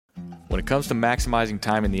When it comes to maximizing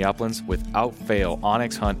time in the uplands, without fail,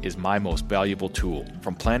 onX Hunt is my most valuable tool.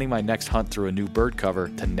 From planning my next hunt through a new bird cover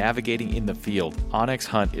to navigating in the field, onX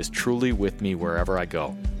Hunt is truly with me wherever I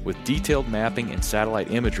go. With detailed mapping and satellite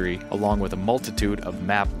imagery, along with a multitude of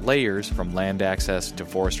map layers from land access to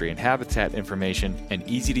forestry and habitat information, and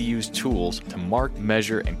easy-to-use tools to mark,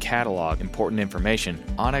 measure, and catalog important information,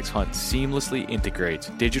 onX Hunt seamlessly integrates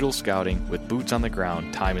digital scouting with boots on the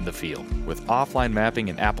ground time in the field. With offline mapping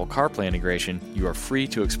and Apple CarPlay integration, you are free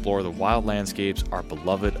to explore the wild landscapes our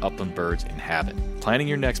beloved upland birds inhabit. Planning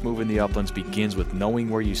your next move in the uplands begins with knowing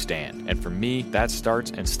where you stand, and for me, that starts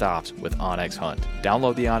and stops with onX Hunt.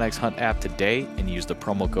 Download the onX Hunt app today and use the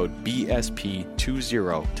promo code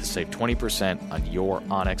BSP20 to save 20% on your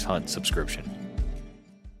onX Hunt subscription.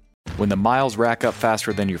 When the miles rack up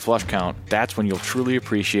faster than your flush count, that's when you'll truly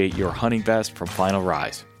appreciate your hunting vest from Final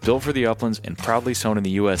Rise. Built for the uplands and proudly sewn in the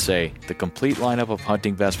USA, the complete lineup of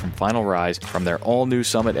hunting vests from Final Rise, from their all-new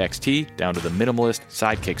Summit XT down to the minimalist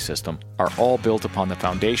Sidekick system, are all built upon the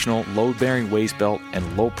foundational load-bearing waist belt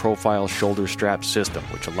and low-profile shoulder strap system,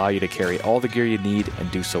 which allow you to carry all the gear you need and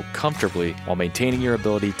do so comfortably while maintaining your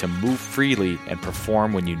ability to move freely and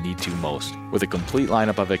perform when you need to most. With a complete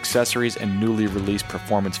lineup of accessories and newly released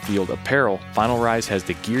performance field apparel, Final Rise has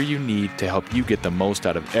the gear you need to help you get the most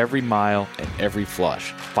out of every mile and every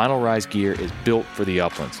flush. Final Rise gear is built for the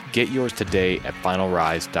uplands. Get yours today at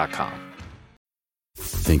finalrise.com.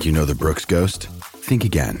 Think you know the Brooks Ghost? Think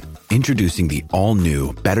again. Introducing the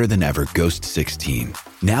all-new, better-than-ever Ghost 16.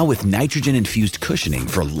 Now with nitrogen-infused cushioning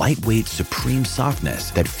for lightweight, supreme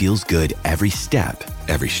softness that feels good every step,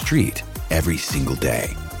 every street, every single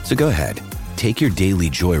day. So go ahead, take your daily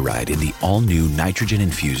joyride in the all-new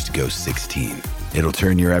nitrogen-infused Ghost 16. It'll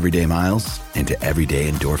turn your everyday miles into everyday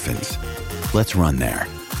endorphins. Let's run there.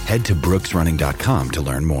 Head to brooksrunning.com to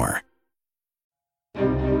learn more.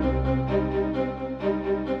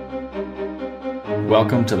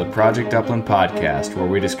 Welcome to the Project Upland podcast, where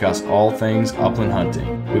we discuss all things upland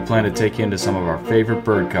hunting. We plan to take you into some of our favorite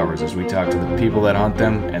bird covers as we talk to the people that hunt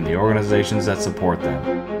them and the organizations that support them.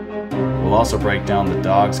 We'll also break down the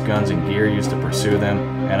dogs, guns, and gear used to pursue them,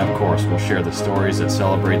 and of course, we'll share the stories that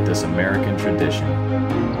celebrate this American tradition.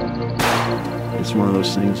 It's one of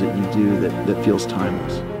those things that you do that feels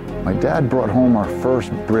timeless. My dad brought home our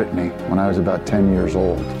first Brittany when I was about 10 years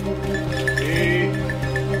old.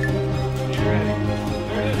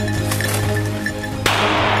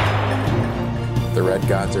 The red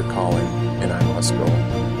gods are calling, and I must go.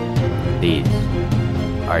 These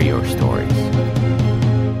are your stories.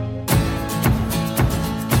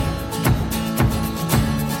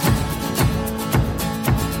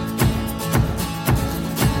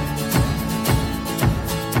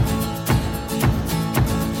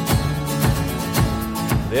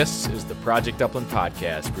 This is the Project Upland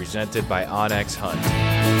podcast, presented by onX Hunt.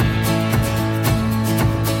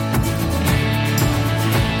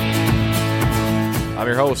 I'm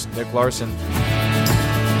your host, Nick Larson.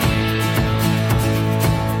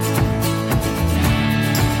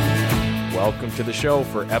 Welcome to the show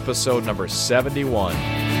for episode number 71.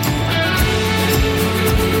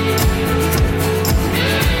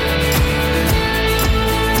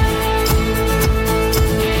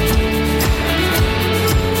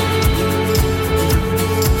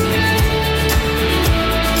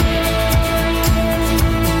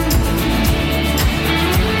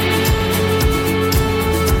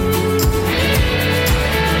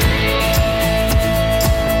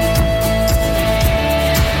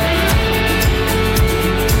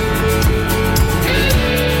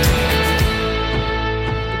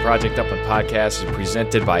 Project Upland podcast is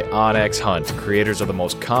presented by onX Hunt, creators of the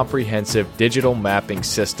most comprehensive digital mapping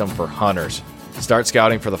system for hunters. Start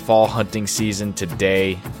scouting for the fall hunting season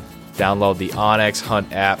today. Download the onX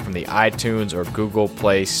Hunt app from the iTunes or Google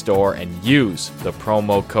Play Store and use the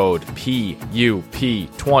promo code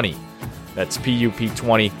PUP20. That's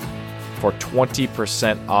PUP20 for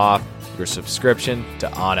 20% off your subscription to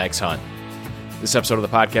onX Hunt. This episode of the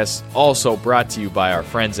podcast is also brought to you by our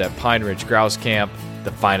friends at Pine Ridge Grouse Camp,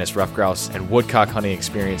 the finest ruffed grouse and woodcock hunting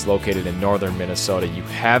experience located in northern Minnesota. You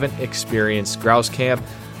haven't experienced grouse camp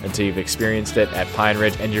until you've experienced it at Pine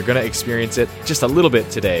Ridge, and you're going to experience it just a little bit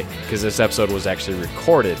today because this episode was actually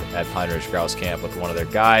recorded at Pine Ridge Grouse Camp with one of their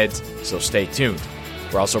guides, so stay tuned.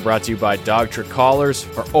 We're also brought to you by Dogtra Collars.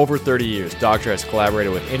 For over 30 years, Dogtra has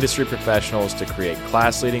collaborated with industry professionals to create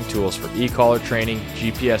class-leading tools for e-collar training,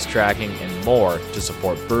 GPS tracking, and more to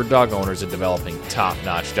support bird dog owners in developing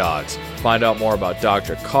top-notch dogs. Find out more about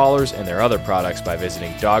Dogtra Collars and their other products by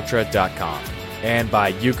visiting dogtra.com. And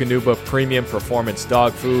by Eukanuba Premium Performance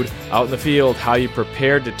Dog Food. Out in the field, how you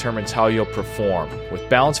prepare determines how you'll perform. With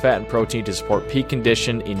balanced fat and protein to support peak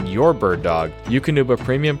condition in your bird dog, Eukanuba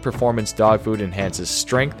Premium Performance Dog Food enhances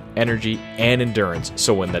strength, energy, and endurance.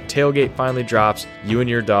 So when the tailgate finally drops, you and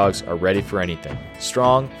your dogs are ready for anything.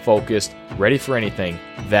 Strong, focused, ready for anything.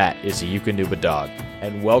 That is a Eukanuba dog.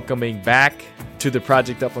 And welcoming back to the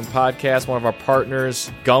Project Upland podcast, one of our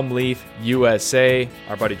partners, Gumleaf USA.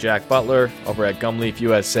 Our buddy Jack Butler over at Gumleaf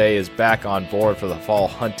USA is back on board for the fall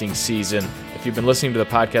hunting season. If you've been listening to the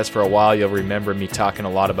podcast for a while, you'll remember me talking a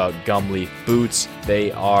lot about Gumleaf boots.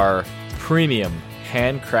 They are premium,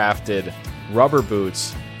 handcrafted rubber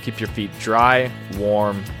boots. Keep your feet dry,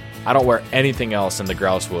 warm. I don't wear anything else in the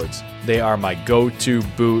grouse woods. They are my go-to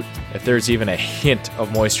boot. If there's even a hint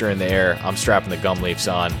of moisture in the air, I'm strapping the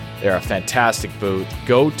Gumleafs on. They're a fantastic boot.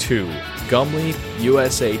 Go to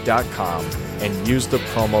gumleafusa.com and use the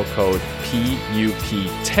promo code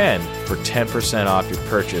PUP10 for 10% off your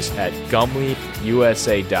purchase at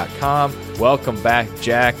gumleafusa.com. Welcome back,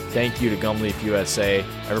 Jack. Thank you to Gumleaf USA.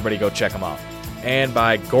 Everybody go check them out. And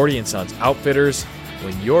by Gordy & Sons Outfitters.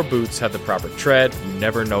 When your boots have the proper tread, you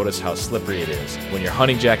never notice how slippery it is. When your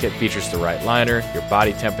hunting jacket features the right liner, your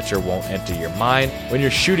body temperature won't enter your mind. When your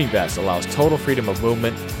shooting vest allows total freedom of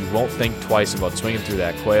movement, you won't think twice about swinging through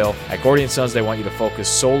that quail. At Gordy & Sons, they want you to focus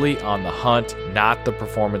solely on the hunt, not the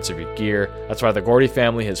performance of your gear. That's why the Gordy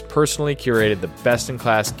family has personally curated the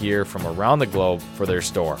best-in-class gear from around the globe for their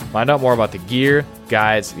store. Find out more about the gear,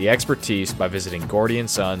 guides, the expertise by visiting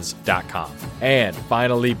GordyandSons.com. And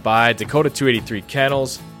finally, by Dakota 283 Kennels.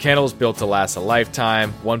 Kennels built to last a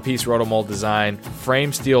lifetime, one-piece rotomold design,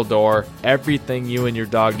 frame steel door, everything you and your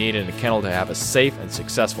dog need in a kennel to have a safe and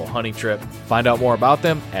successful hunting trip. Find out more about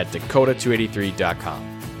them at Dakota283.com.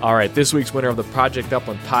 All right, this week's winner of the Project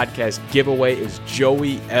Upland podcast giveaway is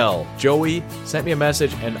Joey L. Joey sent me a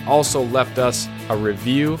message and also left us a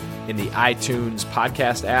review in the iTunes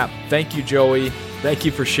podcast app. Thank you, Joey. Thank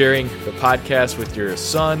you for sharing the podcast with your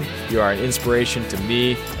son. You are an inspiration to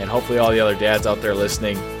me and hopefully all the other dads out there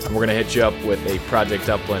listening. And we're going to hit you up with a Project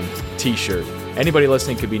Upland t-shirt. Anybody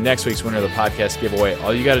listening could be next week's winner of the podcast giveaway.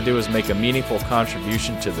 All you got to do is make a meaningful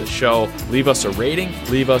contribution to the show. Leave us a rating,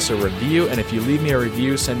 leave us a review, and if you leave me a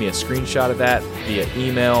review, send me a screenshot of that via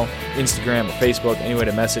email, Instagram, or Facebook, any way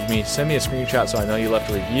to message me. Send me a screenshot so I know you left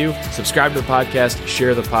a review. Subscribe to the podcast,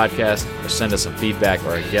 share the podcast, or send us some feedback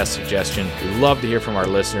or a guest suggestion. We love to hear from our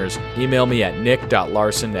listeners. Email me at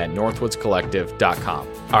nick.larson@northwoodscollective.com.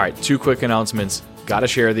 All right, 2 quick announcements. Got to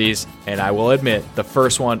share these, and I will admit the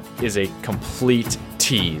first one is a complete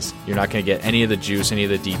tease. You're not going to get any of the juice, any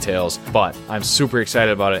of the details, but I'm super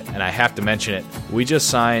excited about it, and I have to mention it. We just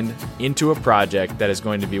signed into a project that is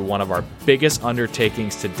going to be one of our biggest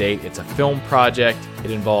undertakings to date. It's a film project.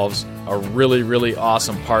 It involves a really, really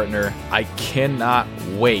awesome partner. I cannot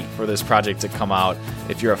wait for this project to come out.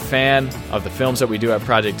 If you're a fan of the films that we do at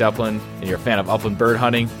Project Upland, and you're a fan of upland bird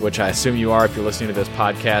hunting, which I assume you are if you're listening to this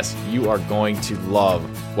podcast, you are going to love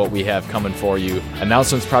what we have coming for you.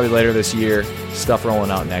 Announcements probably later this year, stuff rolling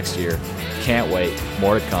out next year. Can't wait.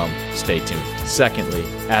 More to come. Stay tuned. Secondly,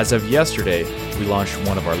 as of yesterday, we launched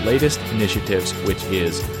one of our latest initiatives, which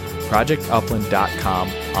is ProjectUpland.com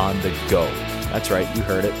on the go. That's right, you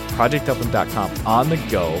heard it. ProjectUpland.com on the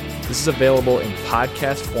go. This is available in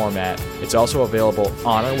podcast format. It's also available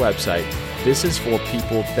on our website. This is for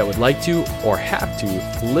people that would like to or have to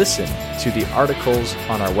listen to the articles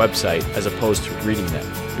on our website as opposed to reading them.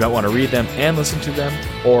 You might want to read them and listen to them,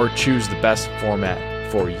 or choose the best format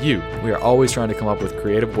for you. We are always trying to come up with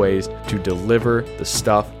creative ways to deliver the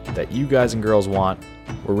stuff that you guys and girls want.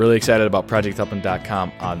 We're really excited about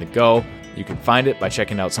ProjectUpland.com on the go. You can find it by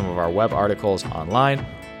checking out some of our web articles online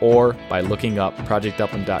or by looking up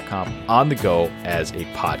ProjectUpland.com on the go as a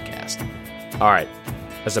podcast. All right.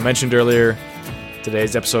 As I mentioned earlier,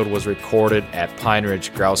 today's episode was recorded at Pine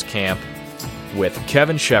Ridge Grouse Camp with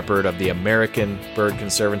Kevin Shepard of the American Bird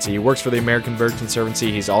Conservancy. He works for the American Bird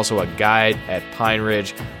Conservancy. He's also a guide at Pine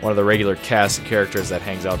Ridge, one of the regular cast of characters that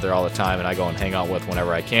hangs out there all the time and I go and hang out with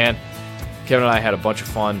whenever I can. Kevin and I had a bunch of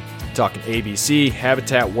fun talking ABC,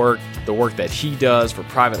 habitat work, the work that he does for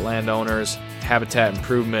private landowners, habitat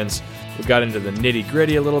improvements. We got into the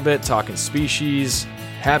nitty-gritty a little bit, talking species,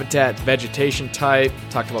 habitat, vegetation type,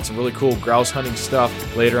 talked about some really cool grouse hunting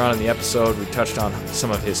stuff. Later on in the episode, we touched on some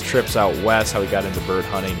of his trips out west, how he got into bird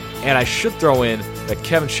hunting. And I should throw in that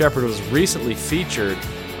Kevin Shepard was recently featured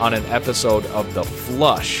on an episode of The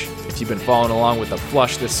Flush. If you've been following along with The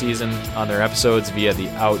Flush this season on their episodes via the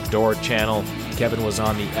Outdoor channel, Kevin was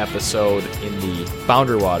on the episode in the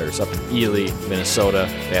Boundary Waters up in Ely, Minnesota.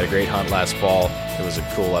 They had a great hunt last fall. It was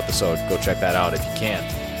a cool episode. Go check that out if you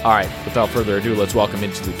can. All right, without further ado, let's welcome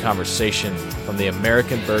into the conversation from the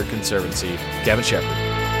American Bird Conservancy, Kevin Shepherd.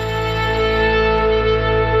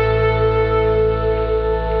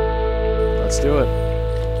 Let's do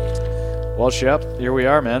it. Well, Shep, here we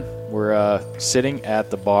are, man. We're sitting at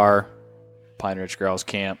the bar, Pine Ridge Grouse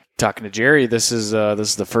Camp, talking to Jerry. This is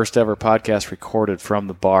the first ever podcast recorded from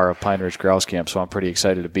the bar of Pine Ridge Grouse Camp, so I'm pretty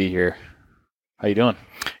excited to be here. How you doing?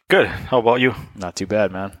 Good. How about you? Not too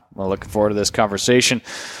bad, man. Well, looking forward to this conversation.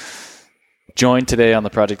 Joined today on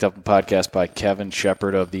the Project Upland podcast by Kevin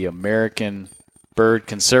Shepherd of the American Bird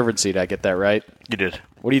Conservancy. Did I get that right? You did.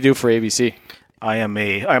 What do you do for ABC? I am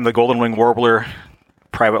the Golden Wing Warbler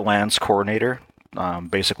private lands coordinator.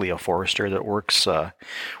 Basically a forester that works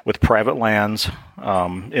with private lands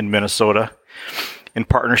in Minnesota in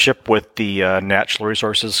partnership with the Natural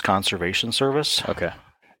Resources Conservation Service. Okay.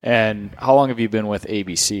 And how long have you been with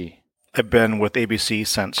ABC? I've been with ABC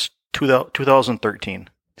since 2013.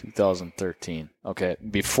 2013. Okay.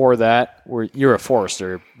 Before that, you're a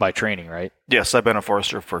forester by training, right? Yes, I've been a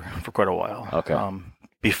forester for quite a while. Okay.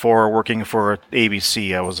 Before working for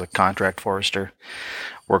ABC, I was a contract forester.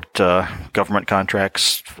 Worked government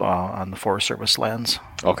contracts on the Forest Service lands.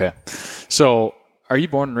 Okay. So, are you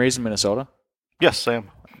born and raised in Minnesota? Yes, I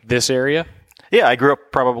am. This area? Yeah, I grew up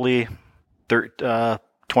probably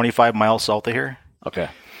 25 miles south of here. Okay.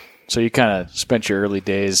 So you kind of spent your early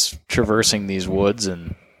days traversing these woods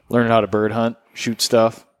and learning how to bird hunt, shoot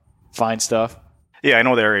stuff, find stuff? Yeah, I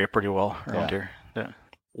know the area pretty well around here. Yeah.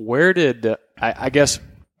 Where did, I guess,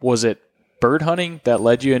 was it bird hunting that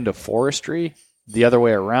led you into forestry? The other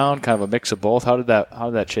way around, kind of a mix of both? How did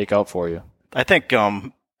that shake out for you? I think,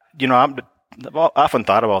 I've often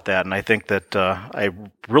thought about that, and I think that I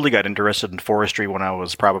really got interested in forestry when I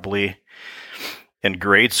was probably in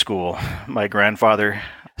grade school. My grandfather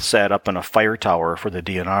sat up in a fire tower for the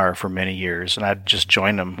DNR for many years, and I'd just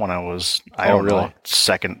joined him when I was,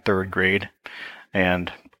 second, third grade,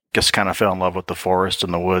 and just kind of fell in love with the forest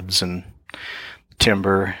and the woods and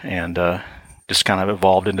timber, and just kind of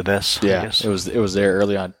evolved into this. Yeah, it was there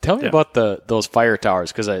early on. Tell me about those fire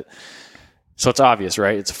towers, because so it's obvious,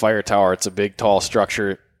 right? It's a fire tower. It's a big, tall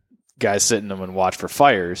structure. Guys sit in them and watch for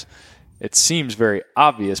fires. It seems very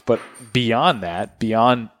obvious, but beyond that,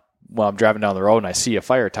 when I'm driving down the road and I see a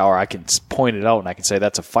fire tower, I can point it out and I can say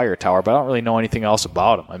that's a fire tower, but I don't really know anything else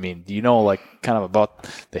about them. I mean, do you know kind of about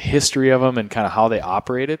the history of them and kind of how they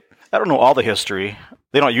operated? I don't know all the history.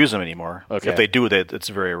 They don't use them anymore. Okay. If they do, it's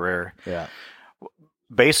very rare. Yeah.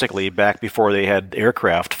 Basically, back before they had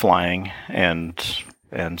aircraft flying and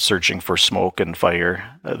searching for smoke and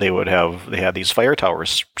fire, they had these fire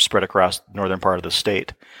towers spread across the northern part of the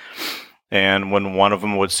state. And when one of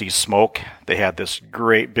them would see smoke, they had this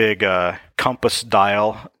great big compass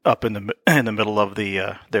dial up in the middle of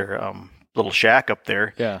their little shack up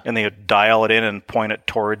there. Yeah. And they would dial it in and point it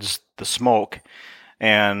towards the smoke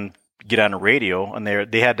and get on a radio, and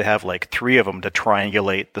they had to have like 3 of them to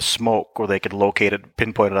triangulate the smoke where they could locate it,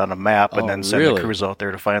 pinpoint it on a map, and then send the crews out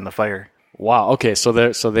there to find the fire. Wow. Okay. So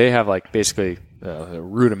they have like basically a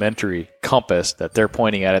rudimentary compass that they're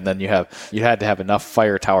pointing at, and then you had to have enough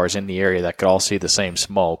fire towers in the area that could all see the same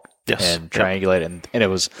smoke. Yes. And triangulate, and it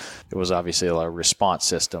was obviously a response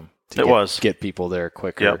system to get people there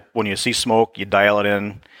quicker. Yep. When you see smoke, you dial it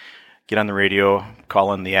in, get on the radio,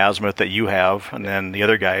 call in the azimuth that you have, and then the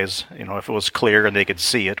other guys, if it was clear and they could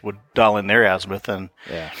see it, would dial in their azimuth, and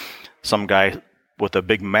some guy with a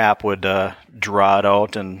big map would draw it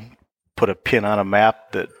out and put a pin on a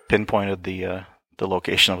map that pinpointed the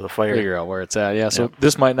location of the fire. Figure out where it's at. Yeah. So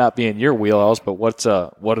this might not be in your wheelhouse, but what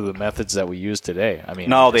are the methods that we use today? I mean,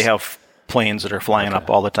 no, they have planes that are flying up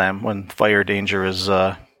all the time when fire danger is,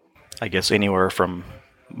 I guess, anywhere from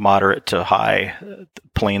moderate to high.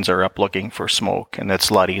 Planes are up looking for smoke, and it's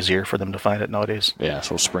a lot easier for them to find it nowadays. Yeah.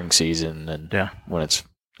 So spring season and when it's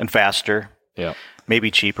faster. Yeah.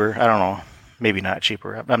 Maybe cheaper. I don't know. Maybe not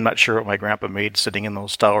cheaper. I'm not sure what my grandpa made sitting in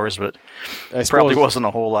those towers, but it probably wasn't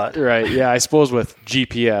a whole lot. Right. Yeah. I suppose with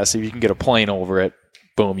GPS, if you can get a plane over it,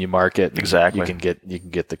 boom, you mark it. Exactly. You can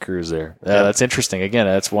get the crews there. That's interesting. Again,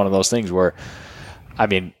 that's one of those things where, I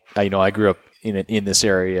mean, I grew up in this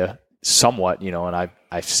area somewhat, and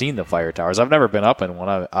I've seen the fire towers. I've never been up in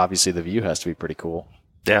one. Obviously, the view has to be pretty cool.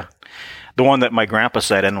 Yeah. The one that my grandpa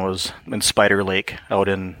sat in was in Spider Lake out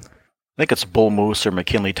in, I think it's Bull Moose or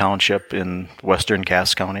McKinley Township in western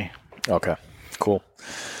Cass County. Okay, cool.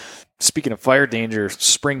 Speaking of fire danger,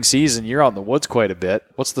 spring season, you're out in the woods quite a bit.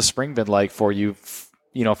 What's the spring been like for you,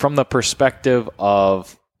 from the perspective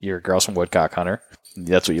of you're a grouse and woodcock hunter.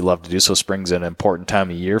 That's what you love to do. So spring's an important time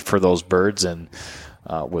of year for those birds, and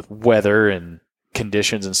with weather and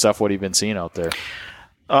conditions and stuff. What have you been seeing out there?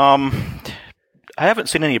 I haven't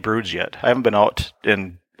seen any broods yet. I haven't been out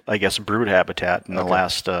in, I guess, brood habitat in the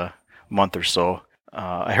last month or so.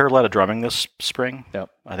 I heard a lot of drumming this spring. Yep.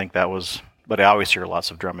 I think that was, but I always hear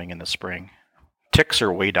lots of drumming in the spring. Ticks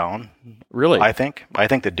are way down. Really? I think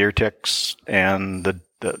the deer ticks and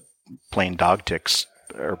the plain dog ticks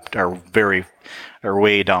are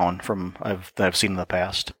way down from I've seen in the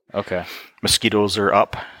past. Okay. Mosquitoes are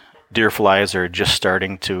up. Deer flies are just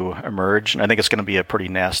starting to emerge, and I think it's going to be a pretty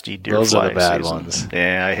nasty deer Those fly are the bad season. ones.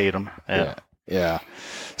 Yeah, I hate them. Yeah.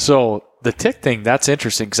 So the tick thing, that's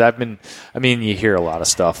interesting because you hear a lot of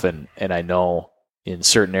stuff, and I know in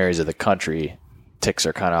certain areas of the country, ticks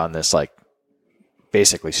are kind of on this like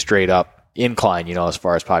basically straight up incline, as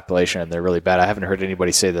far as population, and they're really bad. I haven't heard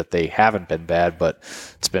anybody say that they haven't been bad, but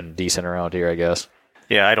it's been decent around here, I guess.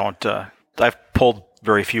 Yeah, I don't. I've pulled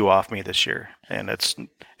very few off me this year, and it's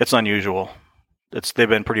unusual. They've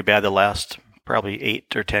been pretty bad the last probably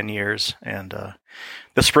 8 or 10 years, and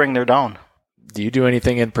this spring they're down. Do you do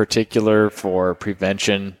anything in particular for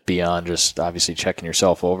prevention beyond just obviously checking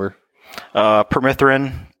yourself over?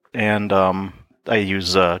 Permethrin, and I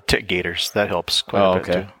use tick gators. That helps quite a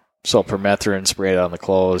bit too. So permethrin, spray it on the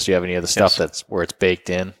clothes. Do you have any other stuff that's where it's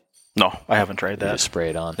baked in? No, I haven't tried that. You just spray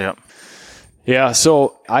it on. Yep. Yeah,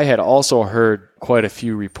 so I had also heard quite a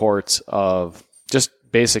few reports of just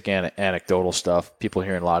basic anecdotal stuff, people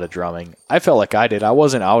hearing a lot of drumming. I felt like I did. I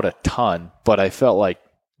wasn't out a ton, but I felt like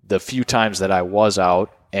the few times that I was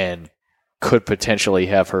out and could potentially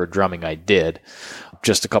have heard drumming, I did.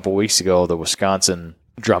 Just a couple weeks ago, the Wisconsin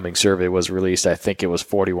drumming survey was released. I think it was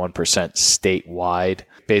 41% statewide.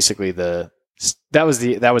 Basically, that was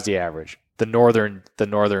the average. The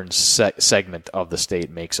northern segment of the state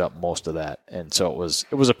makes up most of that, and so it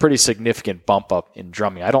was a pretty significant bump up in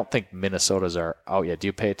drumming. I don't think Minnesota's are out yet. Do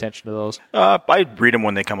you pay attention to those? I read them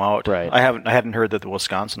when they come out. Right. I hadn't heard that the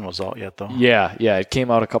Wisconsin was out yet though. Yeah, it came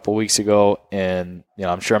out a couple weeks ago, and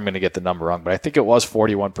I'm sure I'm going to get the number wrong, but I think it was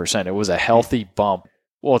 41%. It was a healthy bump.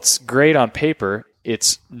 Well, it's great on paper.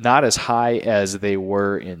 It's not as high as they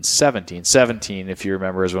were in 17. 17, if you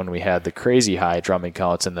remember, is when we had the crazy high drumming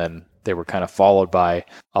counts, and then they were kind of followed by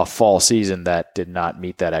a fall season that did not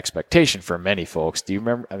meet that expectation for many folks. Do you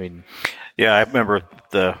remember? Yeah, I remember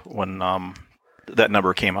when that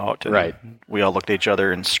number came out. And right. We all looked at each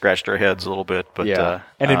other and scratched our heads a little bit. But yeah.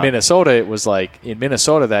 And in Minnesota, it was like in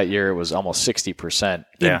Minnesota that year, it was almost 60%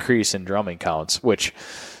 increase in drumming counts, which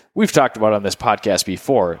we've talked about on this podcast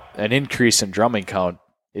before. An increase in drumming count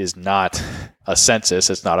is not a census.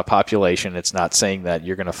 It's not a population. It's not saying that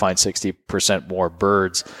you're going to find 60% more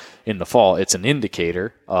birds in the fall. It's an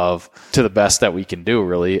indicator of, to the best that we can do,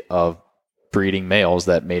 really, of breeding males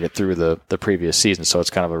that made it through the previous season. So it's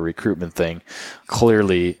kind of a recruitment thing.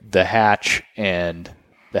 Clearly, the hatch and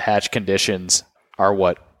the hatch conditions are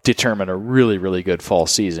what determine a really, really good fall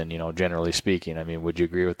season, generally speaking. Would you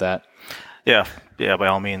agree with that? Yeah, by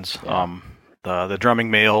all means. Yeah. The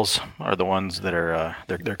drumming males are the ones that are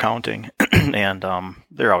they're counting, and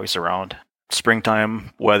they're always around.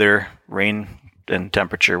 Springtime weather, rain, and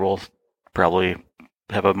temperature will probably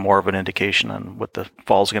have more of an indication on what the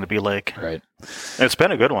fall is going to be like. Right. And it's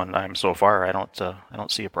been a good one so far. I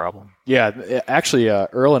don't see a problem. Yeah, actually,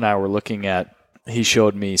 Earl and I were looking at. He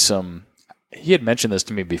showed me some. He had mentioned this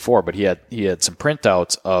to me before, but he had some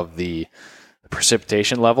printouts of the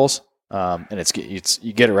precipitation levels, and it's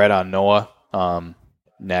you get it right on NOAA.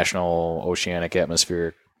 National Oceanic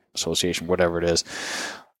Atmospheric Association, whatever it is.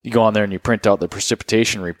 You go on there and you print out the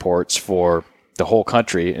precipitation reports for the whole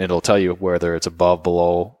country, and it'll tell you whether it's above,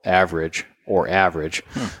 below average, or average.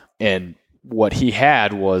 And what he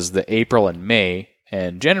had was the April and May,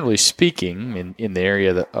 and generally speaking, in the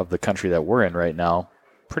area of the country that we're in right now,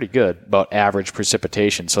 pretty good, about average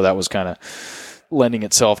precipitation. So that was kind of lending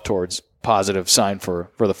itself towards positive sign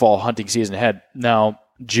for the fall hunting season ahead. Now,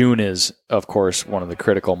 June is, of course, one of the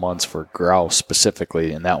critical months for grouse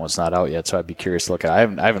specifically, and that one's not out yet, so I'd be curious to look at. I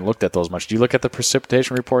haven't looked at those much. Do you look at the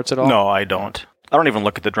precipitation reports at all? No, I don't. I don't even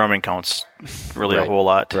look at the drumming counts really a whole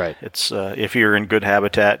lot. Right. It's if you're in good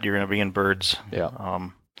habitat, you're going to be in birds. Yeah.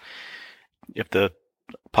 If the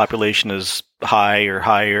population is high or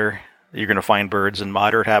higher, you're going to find birds in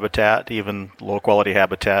moderate habitat, even low quality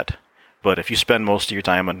habitat. But if you spend most of your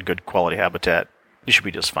time in good quality habitat, you should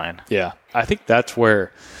be just fine. Yeah. I think that's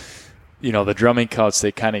where, the drumming counts,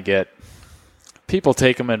 they kind of get, people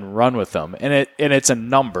take them and run with them. And it's a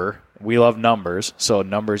number. We love numbers. So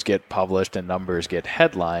numbers get published and numbers get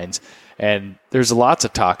headlines. And there's lots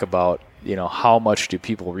of talk about how much do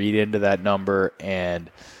people read into that number? And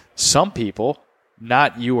some people,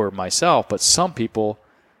 not you or myself, but some people,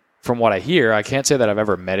 from what I hear, I can't say that I've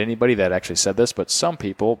ever met anybody that actually said this, but some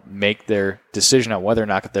people make their decision on whether or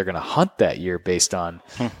not they're going to hunt that year based on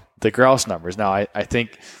the grouse numbers. Now, I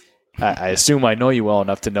think, I assume I know you well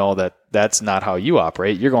enough to know that that's not how you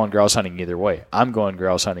operate. You're going grouse hunting either way. I'm going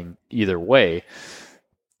grouse hunting either way.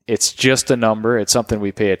 It's just a number. It's something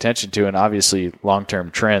we pay attention to, and obviously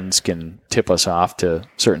long-term trends can tip us off to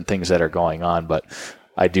certain things that are going on, but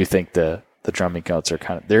I do think the drumming counts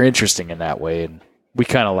are they're interesting in that way, and we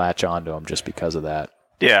kind of latch onto them just because of that.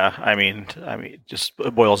 Yeah, I mean, just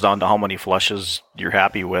it boils down to how many flushes you're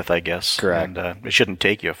happy with, I guess. Correct. And it shouldn't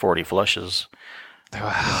take you 40 flushes.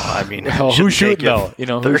 I mean, who's shooting though?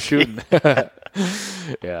 Who's shooting?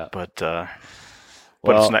 Yeah, but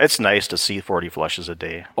it's nice to see 40 flushes a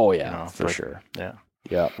day. Oh yeah, for sure.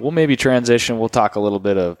 Yeah. We'll maybe transition. We'll talk a little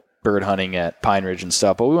bit of bird hunting at Pine Ridge and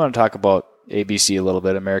stuff, but we want to talk about ABC a little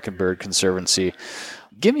bit, American Bird Conservancy.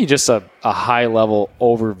 Give me just a high-level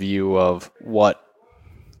overview of what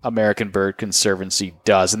American Bird Conservancy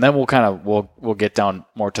does, and then we'll get down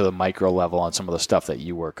more to the micro level on some of the stuff that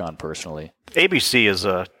you work on personally. ABC is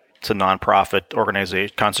it's a nonprofit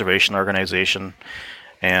organization, conservation organization,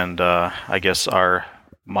 and I guess our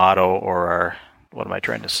motto or what am I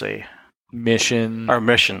trying to say? Mission. Our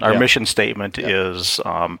mission statement is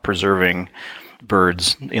preserving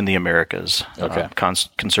birds in the Americas. Okay.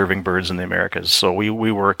 Conserving birds in the Americas. So we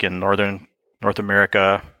work in North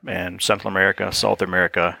America and Central America, South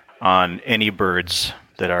America on any birds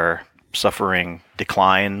that are suffering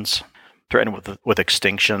declines, threatened with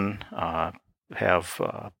extinction,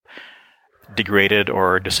 have degraded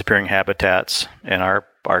or disappearing habitats, and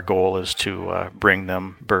our goal is to bring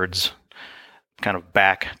them birds kind of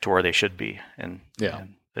back to where they should be, and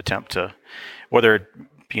attempt to, whether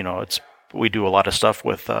we do a lot of stuff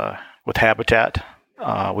with habitat.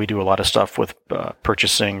 We do a lot of stuff with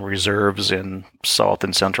purchasing reserves in South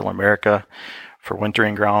and Central America for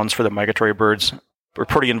wintering grounds for the migratory birds. We're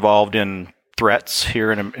pretty involved in threats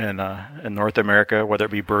here in North America, whether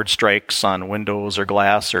it be bird strikes on windows or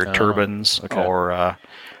glass or turbines or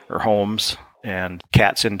homes. And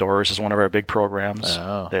Cats Indoors is one of our big programs.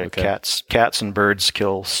 Cats and birds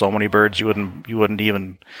kill so many birds you wouldn't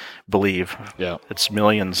even believe. Yeah, it's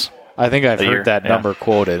millions. I think I've heard that number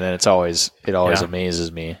quoted, and it always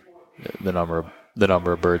amazes me the number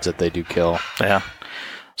of birds that they do kill. Yeah.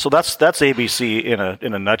 So that's ABC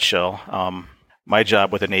in a nutshell. My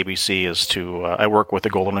job within ABC is to I work with the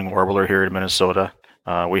golden wing warbler here in Minnesota.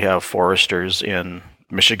 We have foresters in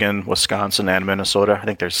Michigan, Wisconsin, and Minnesota. I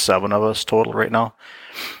think there's 7 of us total right now,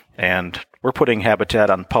 and we're putting habitat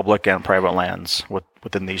on public and private lands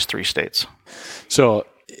within these 3 states. So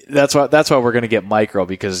that's why we're going to get micro,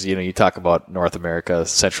 because you talk about North America,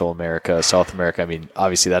 Central America, South America. I mean,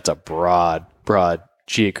 obviously that's a broad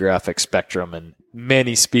geographic spectrum and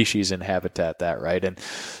many species and habitat. That right, and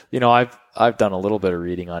I've done a little bit of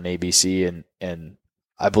reading on ABC, and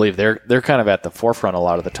I believe they're kind of at the forefront a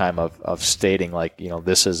lot of the time of stating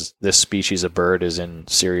this species of bird is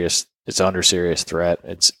it's under serious threat.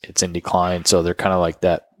 It's in decline. So they're kind of like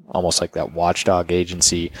that, almost like that watchdog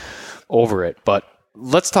agency over it. But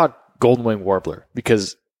let's talk golden wing warbler,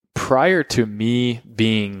 because prior to me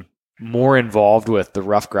being more involved with the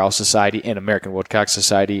Ruffed Grouse Society and American Woodcock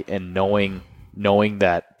Society and knowing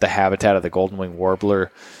that the habitat of the golden wing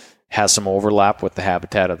warbler has some overlap with the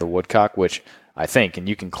habitat of the woodcock, which I think, and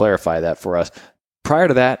you can clarify that for us. Prior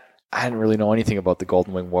to that, I didn't really know anything about the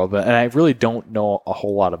golden wing warbler, and I really don't know a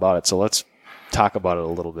whole lot about it. So let's talk about it a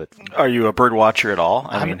little bit. Are you a bird watcher at all?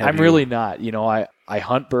 I'm really not. I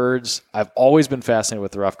hunt birds. I've always been fascinated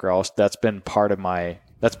with the ruffed grouse. That's part of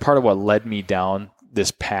what led me down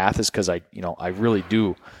this path, is because I really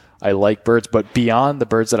do. I like birds, but beyond the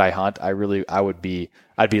birds that I hunt, I'd be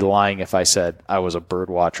lying if I said I was a bird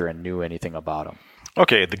watcher and knew anything about them.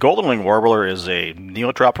 Okay, the golden wing warbler is a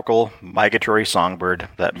neotropical migratory songbird.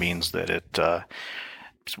 That means that it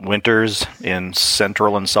winters in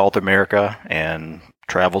Central and South America and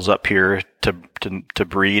travels up here to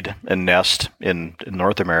breed and nest in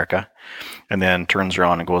North America, and then turns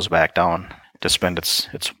around and goes back down to spend its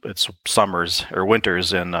summers or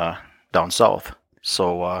winters in down south.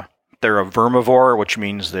 So they're a vermivore, which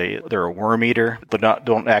means they're a worm eater. They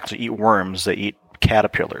don't actually eat worms. They eat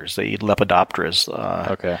caterpillars. They eat lepidopteras,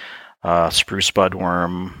 spruce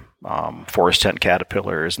budworm, forest tent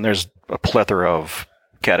caterpillars, and there's a plethora of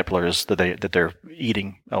caterpillars that they're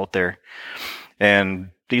eating out there.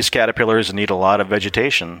 And these caterpillars need a lot of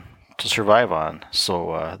vegetation to survive on,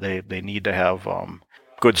 so they need to have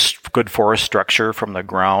good forest structure from the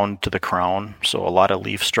ground to the crown. So a lot of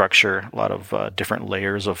leaf structure, a lot of different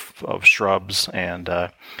layers of shrubs and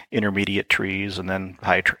intermediate trees, and then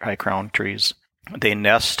high crown trees. They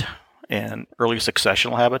nest in early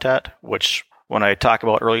successional habitat, which when I talk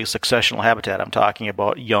about early successional habitat, I'm talking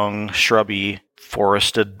about young, shrubby,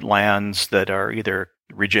 forested lands that are either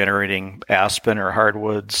regenerating aspen or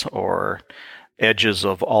hardwoods, or edges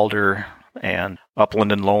of alder and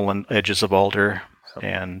upland and lowland edges of alder,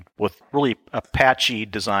 and with really a patchy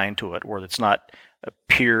design to it, where it's not a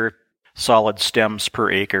pure solid stems per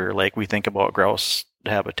acre like we think about grouse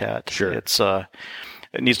habitat. Sure.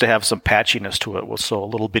 It needs to have some patchiness to it, so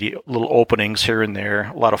little openings here and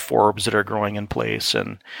there, a lot of forbs that are growing in place,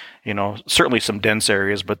 and certainly some dense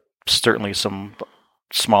areas, but certainly some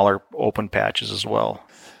smaller open patches as well.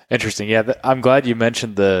 Interesting. Yeah, I'm glad you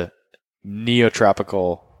mentioned the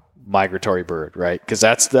neotropical migratory bird, right? Because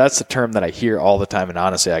that's a term that I hear all the time, and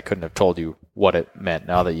honestly, I couldn't have told you what it meant.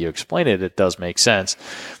 Now that you explain it, it does make sense.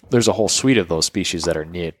 There's a whole suite of those species that are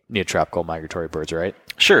neotropical migratory birds, right?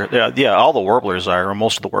 Sure. Yeah. All the warblers are, or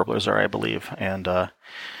most of the warblers are, I believe, and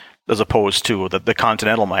as opposed to the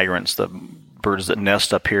continental migrants, the birds that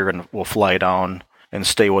nest up here and will fly down and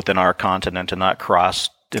stay within our continent and not cross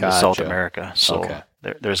into South America. So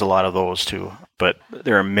there's a lot of those too. But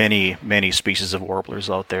there are many, many species of warblers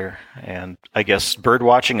out there. And I guess bird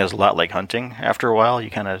watching is a lot like hunting. After a while, you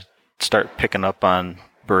kind of start picking up on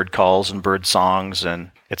bird calls and bird songs, and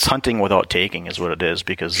it's hunting without taking is what it is,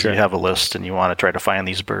 because you have a list and you want to try to find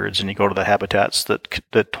these birds, and you go to the habitats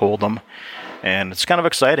that hold them. And it's kind of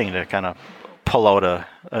exciting to kind of pull out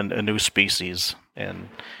a new species and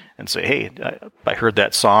say, hey, I heard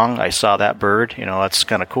that song, I saw that bird, that's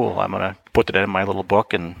kind of cool. I'm going to put it in my little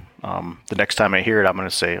book, and the next time I hear it, I'm going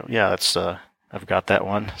to say, yeah, that's I've got that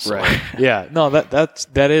one. So. Right. Yeah. No,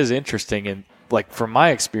 that is interesting. And like from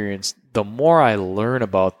my experience, the more I learn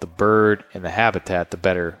about the bird and the habitat, the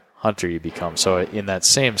better hunter you become. So in that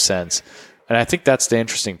same sense, and I think that's the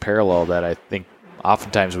interesting parallel that I think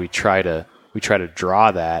oftentimes we try to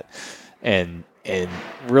draw that and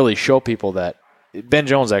really show people that. Ben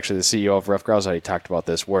Jones, actually the CEO of Rough Grouse Hunt, he talked about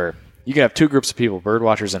this, where you can have two groups of people, bird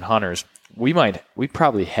watchers and hunters. We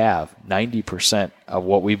probably have 90% of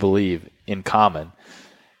what we believe in common,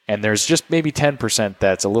 and there's just maybe 10%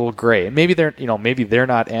 that's a little gray. And maybe they're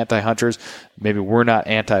not anti-hunters, maybe we're not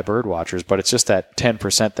anti-bird watchers, but it's just that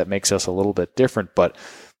 10% that makes us a little bit different. But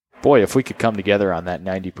boy, if we could come together on that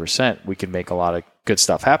 90%, we could make a lot of good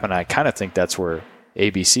stuff happen. I kind of think that's where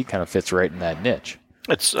ABC kind of fits right in that niche.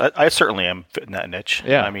 I certainly am fitting that niche.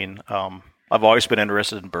 Yeah. I mean, I've always been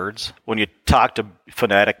interested in birds. When you talk to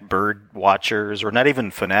fanatic bird watchers, or not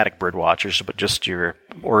even fanatic bird watchers, but just your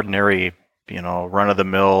ordinary,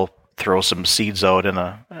 run-of-the-mill, throw some seeds out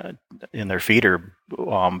in their feeder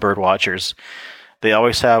bird watchers, they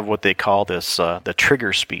always have what they call this the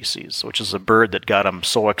trigger species, which is a bird that got them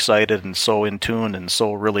so excited and so in tune and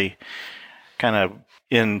so really kind of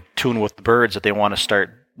in tune with the birds that they want to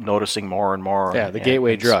start noticing more and more. Yeah, the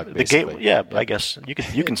gateway drug, basically. I guess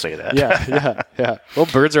you can say that. Yeah. Well,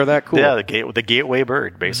 birds are that cool. Yeah, the gateway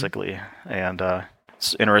bird, basically. Mm-hmm. And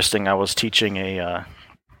it's interesting. I was teaching a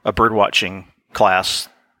bird watching class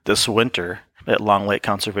this winter at Long Lake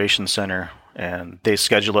Conservation Center, and they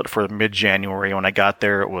scheduled it for mid-January. When I got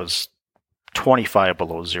there, it was 25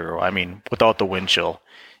 below zero. I mean, without the wind chill,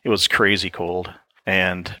 it was crazy cold.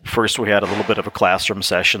 And first we had a little bit of a classroom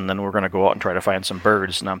session, then we're going to go out and try to find some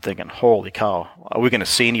birds. And I'm thinking, holy cow, are we going to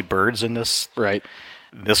see any birds in this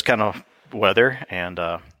kind of weather? And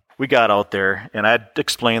we got out there, and I'd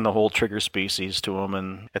explained the whole trigger species to them.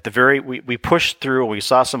 And at we pushed through. We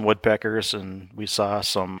saw some woodpeckers, and we saw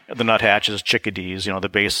the nuthatches, chickadees, the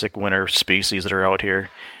basic winter species that are out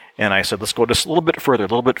here. And I said, let's go just a little bit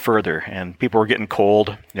further. And people were getting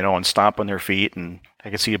cold, and stomping their feet. And I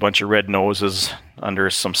could see a bunch of red noses under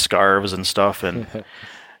some scarves and stuff. And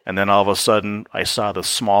and then all of a sudden, I saw this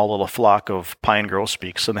small little flock of pine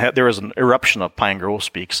grosbeaks. And there was an eruption of pine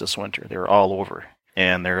grosbeaks this winter. They were all over.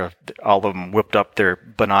 And all of them whipped up their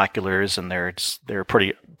binoculars, and they're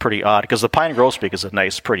pretty odd, because the pine grosbeak is a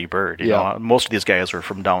nice, pretty bird. You know, most of these guys were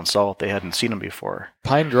from down south. They hadn't seen them before.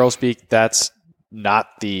 Pine grosbeak, that's not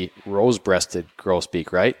the rose-breasted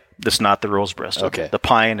grosbeak, right? It's not the rose-breasted. Okay. The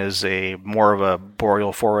pine is more of a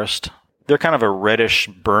boreal forest. They're kind of a reddish,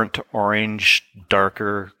 burnt orange,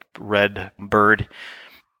 darker red bird.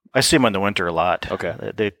 I see them in the winter a lot.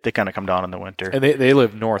 Okay. They kind of come down in the winter. And they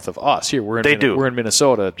live north of us. Here, we're in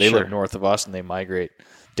Minnesota. They Sure. live north of us, and they migrate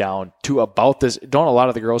down to about this. Don't a lot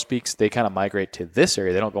of the grosbeaks, they kind of migrate to this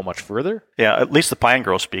area. They don't go much further? Yeah, at least the pine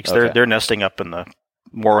grosbeaks. Okay. They're nesting up in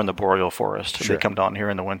more in the boreal forest. Sure. They come down here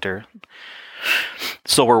in the winter.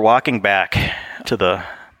 So we're walking back to the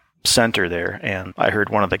center there, and I heard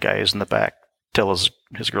one of the guys in the back tell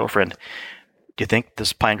his girlfriend, "Do you think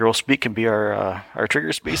this pine grosbeak can be our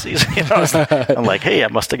trigger species?" I'm like, hey, I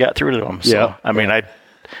must have got through to them. So, Yeah. I mean,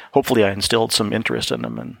 hopefully I instilled some interest in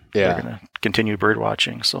them, and Yeah. they're going to continue bird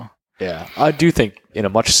watching. So, Yeah, I do think in a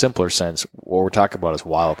much simpler sense, what we're talking about is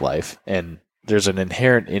wildlife. And there's an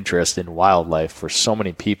inherent interest in wildlife for so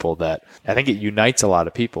many people that I think it unites a lot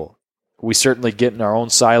of people. We certainly get in our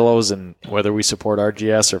own silos, and whether we support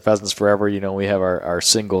RGS or Pheasants Forever, we have our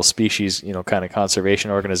single species, kind of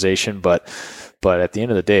conservation organization. But at the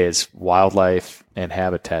end of the day, it's wildlife and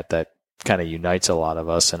habitat that kind of unites a lot of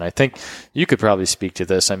us. And I think you could probably speak to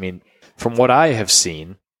this. I mean, from what I have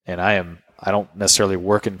seen, and I don't necessarily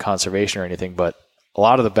work in conservation or anything, but a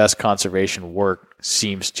lot of the best conservation work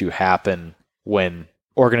seems to happen when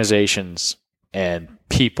organizations and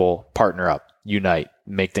people partner up, unite,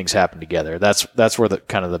 make things happen together. That's where the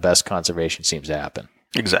kind of the best conservation seems to happen.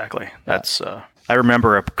 exactly. That's I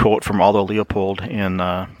remember a quote from Aldo Leopold in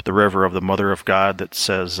The River of the Mother of God that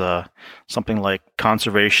says something like,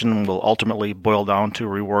 "Conservation will ultimately boil down to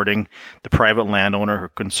rewarding the private landowner who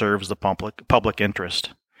conserves the public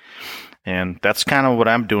interest." And that's kind of what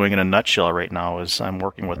I'm doing in a nutshell right now. Is I'm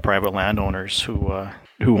working with private landowners who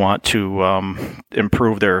want to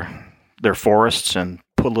improve their forests and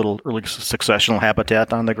put a little early successional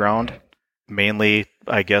habitat on the ground. Mainly,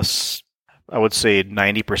 I guess I would say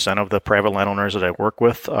 90% of the private landowners that I work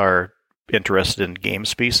with are interested in game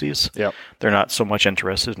species. Yep. They're not so much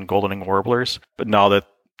interested in golden-winged warblers. But now that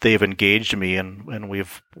they've engaged me and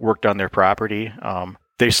we've worked on their property,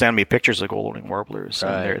 they send me pictures of golden-winged warblers.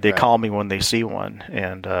 Right, and they call me when they see one,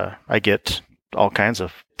 and I get all kinds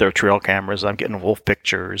of their trail cameras. I'm getting wolf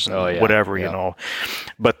pictures and whatever,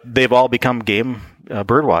 But they've all become game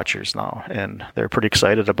bird watchers now, and they're pretty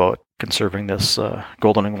excited about conserving this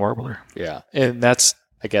golden-winged warbler. Yeah. And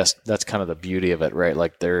I guess that's kind of the beauty of it, right?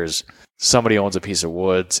 Like there's somebody owns a piece of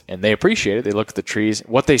woods and they appreciate it. They look at the trees.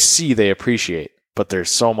 What they see, they appreciate. But there's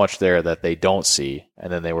so much there that they don't see.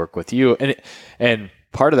 And then they work with you. And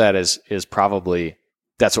part of that is probably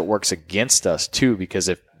that's what works against us too, because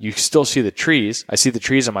if you still see the trees, I see the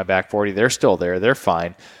trees on my back 40, they're still there, they're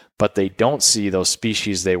fine, but they don't see those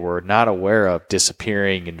species they were not aware of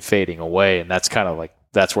disappearing and fading away. And that's kind of like,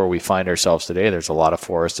 that's where we find ourselves today. There's a lot of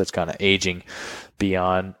forest that's kind of aging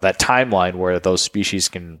beyond that timeline where those species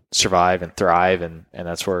can survive and thrive. And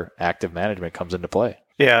that's where active management comes into play.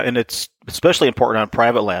 Yeah, and it's especially important on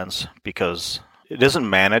private lands because it isn't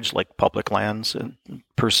managed like public lands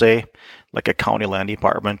per se, like a county land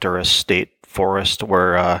department or a state forest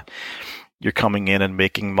where you're coming in and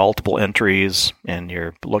making multiple entries and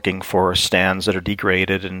you're looking for stands that are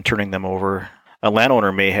degraded and turning them over. A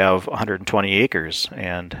landowner may have 120 acres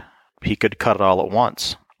and he could cut it all at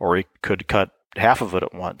once, or he could cut half of it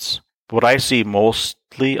at once. What I see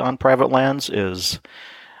mostly on private lands is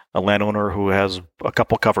a landowner who has a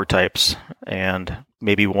couple cover types and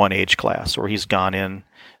maybe one age class, or he's gone in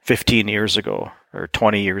 15 years ago or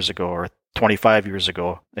 20 years ago or 25 years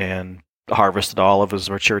ago and harvested all of his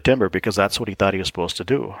mature timber because that's what he thought he was supposed to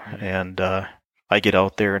do. And I get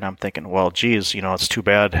out there and I'm thinking, well, geez, it's too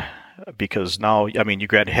bad because now, I mean, you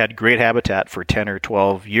had great habitat for 10 or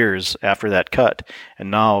 12 years after that cut, and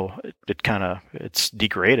now it's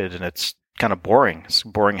degraded and it's kind of boring. It's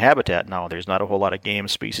boring habitat now. There's not a whole lot of game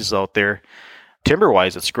species out there.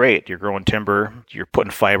 Timber-wise, it's great. You're growing timber. You're putting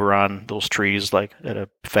fiber on those trees like at a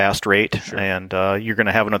fast rate, sure. And you're going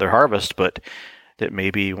to have another harvest, but that may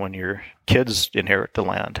be when your kids inherit the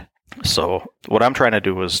land. So what I'm trying to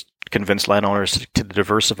do is convince landowners to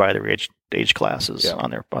diversify their age classes on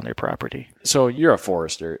their property. So you're a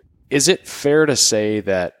forester. Is it fair to say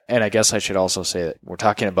that, and I guess I should also say that we're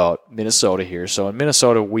talking about Minnesota here. So in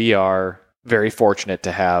Minnesota, we are very fortunate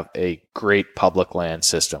to have a great public land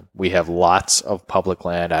system. We have lots of public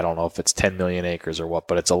land. I don't know if it's 10 million acres or what,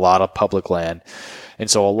 but it's a lot of public land. And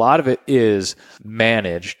so a lot of it is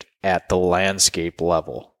managed at the landscape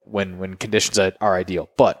level when conditions are ideal.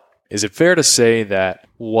 But is it fair to say that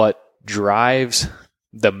what drives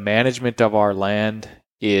the management of our land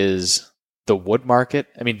is the wood market?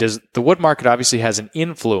 I mean, does the wood market obviously has an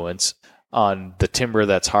influence on the timber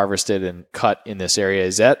that's harvested and cut in this area?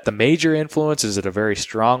 Is that the major influence? Is it a very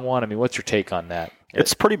strong one? I mean, what's your take on that?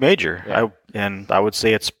 It's pretty major. Yeah. I would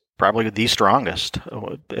say it's probably the strongest,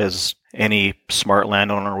 as any smart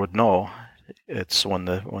landowner would know. It's when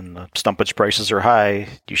the stumpage prices are high,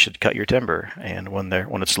 you should cut your timber, and when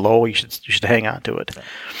it's low, you should hang on to it.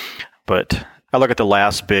 But I look at the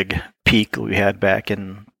last big peak we had back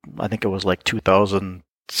in, I think it was like 2000,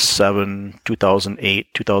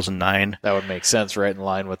 2008, 2009. That would make sense, right in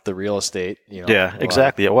line with the real estate. Yeah,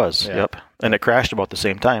 exactly. It was. Yeah. Yep. And it crashed about the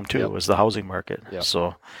same time, too. Yep. It was the housing market. Yep.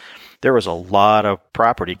 So there was a lot of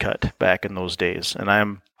property cut back in those days. And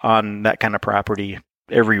I'm on that kind of property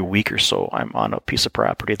every week or so. I'm on a piece of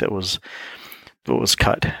property that was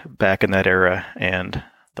cut back in that era. And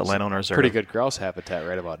the landowners are pretty good grouse habitat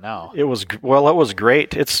right about now. It was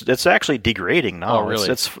great. It's actually degrading now. Oh, really?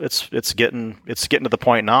 It's getting to the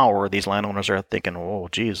point now where these landowners are thinking, "Oh,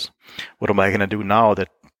 geez, what am I going to do now that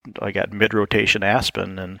I got mid-rotation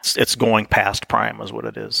aspen and it's going past prime?" Is what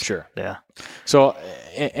it is. Sure. Yeah. So,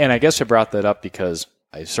 and I guess I brought that up because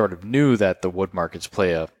I sort of knew that the wood markets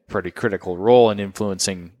play a pretty critical role in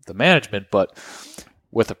influencing the management, but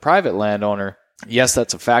with a private landowner, yes,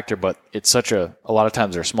 that's a factor, but it's such a lot of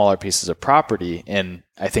times they're smaller pieces of property. And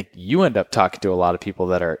I think you end up talking to a lot of people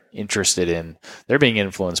that are interested in, they're being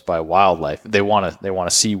influenced by wildlife. They want to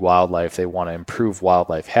see wildlife. They want to improve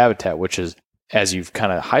wildlife habitat, which is, as you've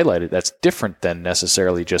kind of highlighted, that's different than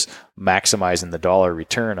necessarily just maximizing the dollar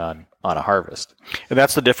return on a harvest. And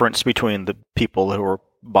that's the difference between the people who are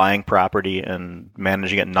buying property and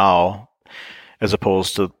managing it now, as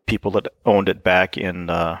opposed to people that owned it back in,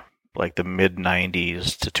 like the mid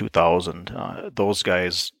 90s to 2000. Those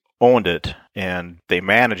guys owned it and they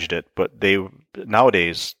managed it, but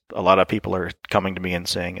nowadays a lot of people are coming to me and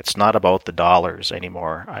saying it's not about the dollars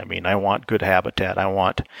anymore. I mean, I want good habitat. I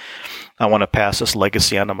want to pass this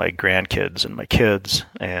legacy on to my grandkids and my kids,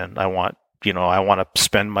 and I want to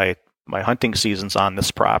spend my hunting seasons on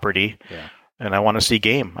this property. Yeah. And I want to see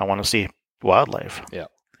game. I want to see wildlife. Yeah.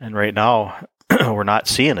 And right now we're not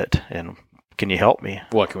seeing it. And can you help me?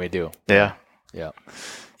 What can we do? Yeah. Yeah.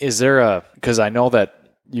 Is there because I know that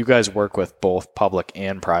you guys work with both public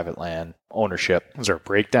and private land ownership. Is there a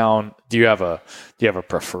breakdown? Do you have a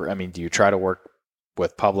prefer? I mean, do you try to work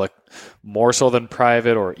with public more so than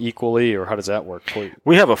private, or equally, or how does that work for you?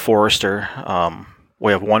 We have a forester.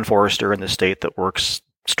 We have one forester in the state that works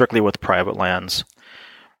strictly with private lands.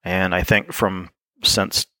 And I think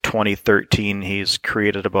since 2013, he's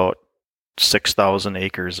created about 6,000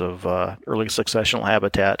 acres of early successional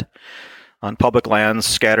habitat on public lands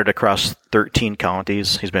scattered across 13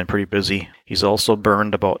 counties. He's been pretty busy. He's also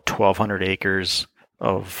burned about 1,200 acres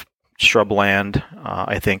of shrubland,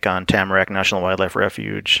 I think, on Tamarack National Wildlife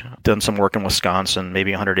Refuge. Done some work in Wisconsin,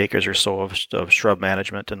 maybe 100 acres or so of shrub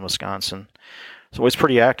management in Wisconsin. So he's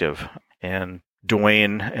pretty active. And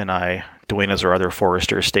Dwayne is our other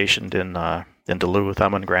forester stationed in Duluth.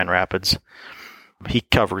 I'm in Grand Rapids. He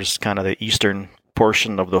covers kind of the eastern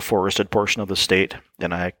portion of the forested portion of the state,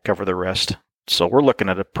 and I cover the rest. So we're looking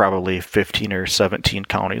at probably 15 or 17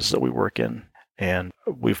 counties that we work in, and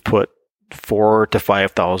we've put 4,000 to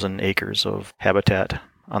 5,000 acres of habitat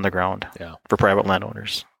on the ground for private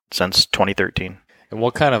landowners since 2013. And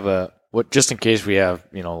what kind of just in case we have,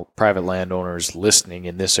 private landowners listening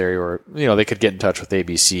in this area, or, they could get in touch with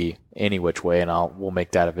ABC any which way, and we'll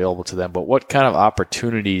make that available to them. But what kind of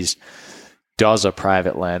opportunities does a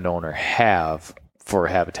private landowner have for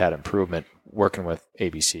habitat improvement working with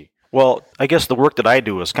ABC? Well, I guess the work that I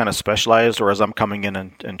do is kind of specialized, whereas I'm coming in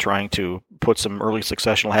and trying to put some early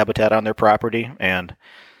successional habitat on their property, and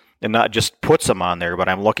not just put some on there, but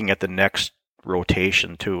I'm looking at the next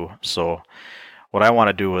rotation too. So what I want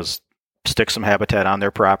to do is stick some habitat on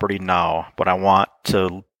their property now, but I want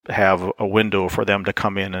to have a window for them to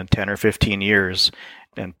come in 10 or 15 years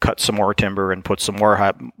and cut some more timber and put some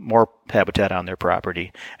more habitat on their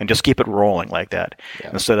property, and just keep it rolling like that,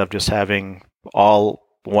 instead of just having all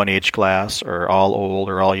one age class or all old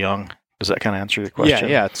or all young. Does that kind of answer your question?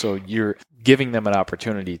 Yeah. So you're giving them an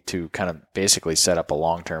opportunity to kind of basically set up a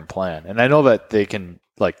long-term plan. And I know that they can,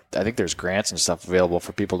 I think there's grants and stuff available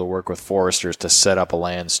for people to work with foresters to set up a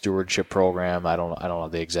land stewardship program. I don't know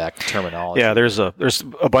the exact terminology. Yeah, there's a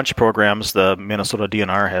bunch of programs. The Minnesota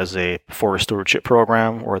DNR has a forest stewardship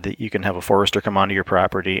program where you can have a forester come onto your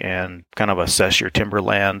property and kind of assess your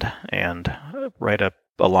timberland and write a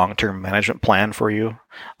long-term management plan for you.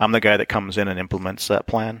 I'm the guy that comes in and implements that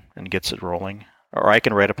plan and gets it rolling. Or I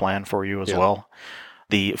can write a plan for you as well.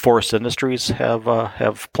 The forest industries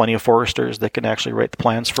have plenty of foresters that can actually write the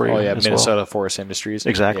plans for you. Oh yeah, Minnesota Forest Industries.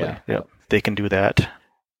 Exactly. Yeah. They can do that.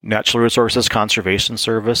 Natural Resources Conservation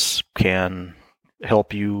Service can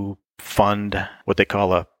help you fund what they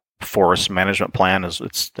call a forest management plan. I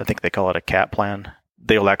think they call it a CAP plan.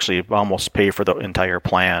 They'll actually almost pay for the entire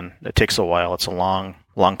plan. It takes a while. It's a long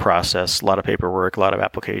process, a lot of paperwork, a lot of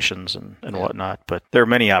applications and whatnot. But there are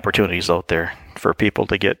many opportunities out there for people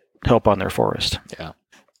to get help on their forest. Yeah.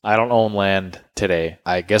 I don't own land today.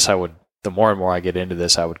 I guess I would the more and more I get into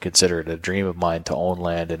this, I would consider it a dream of mine to own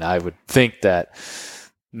land. And I would think that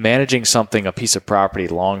managing something, a piece of property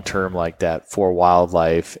long term like that for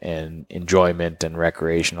wildlife and enjoyment and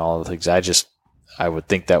recreation, all the things, I would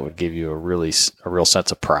think that would give you a real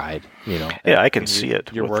sense of pride, Yeah, I can see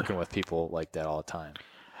it. You're working with people like that all the time.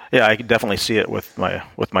 Yeah, I can definitely see it with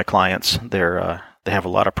my clients. They have a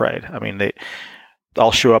lot of pride. I mean,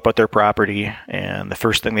 I'll show up at their property, and the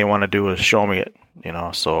first thing they want to do is show me it.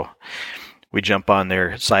 So we jump on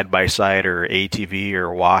their side by side or ATV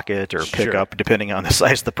or walk it or pick up, depending on the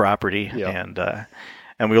size of the property,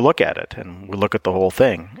 and we look at it and we look at the whole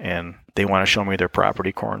thing. And they want to show me their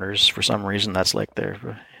property corners for some reason. That's like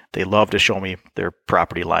they love to show me their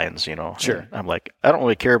property lines, Sure. And I'm like, I don't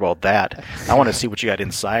really care about that. I want to see what you got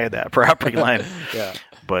inside that property line. Yeah.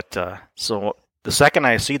 But so the second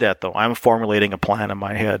I see that, though, I'm formulating a plan in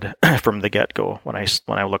my head from the get-go when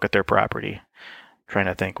I look at their property, trying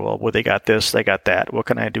to think, well, they got this, they got that. What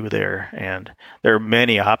can I do there? And there are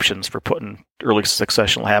many options for putting early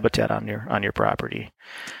successional habitat on your property.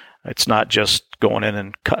 It's not just going in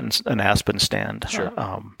and cutting an aspen stand. Sure.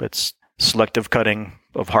 It's selective cutting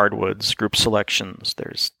of hardwoods, group selections.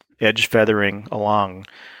 There's edge feathering along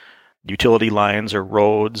utility lines or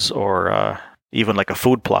roads or even like a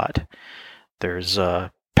food plot. There's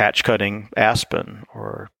patch cutting aspen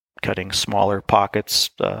or cutting smaller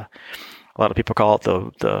pockets. A lot of people call it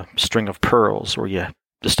the string of pearls, where you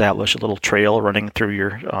establish a little trail running through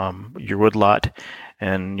your woodlot,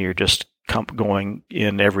 and you're just going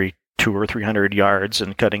in every 200 or 300 yards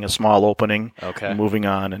and cutting a small opening, and moving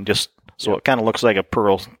on, and just so it kind of looks like a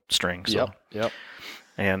pearl string. So. Yep.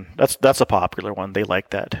 And that's a popular one. They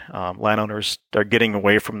like that. Landowners are getting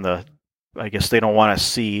away from I guess they don't want to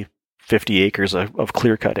see 50 acres of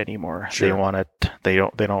clear cut anymore. Sure. They want it. They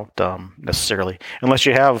don't necessarily, unless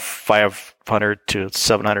you have 500 to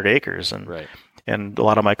 700 acres, and right. And a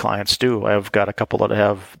lot of my clients do. I've got a couple that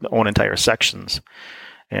have own entire sections,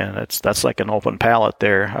 and that's like an open palette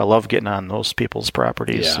there. I love getting on those people's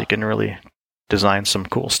properties. Yeah. You can really design some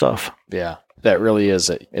cool stuff. Yeah, that really is.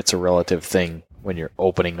 It's a relative thing when you're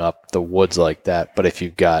opening up the woods like that. But if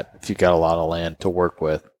you've got a lot of land to work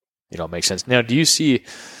with, it makes sense. Now, do you see,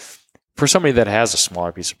 for somebody that has a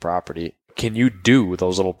smaller piece of property, can you do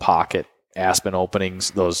those little pocket aspen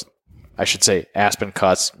openings, those, I should say, aspen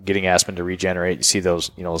cuts, getting aspen to regenerate? You see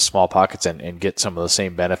those, small pockets and get some of the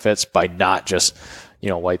same benefits by not just,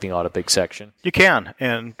 wiping out a big section? You can.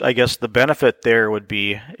 And I guess the benefit there would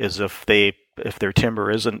be is if their timber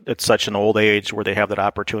isn't at such an old age where they have that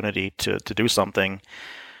opportunity to do something.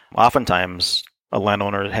 Oftentimes a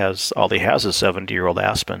landowner has 70-year-old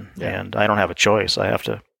aspen, and I don't have a choice. I have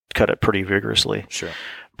to cut it pretty vigorously. Sure.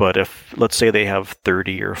 But if, let's say, they have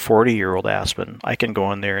 30 or 40-year-old aspen, I can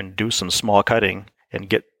go in there and do some small cutting and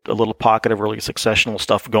get a little pocket of early successional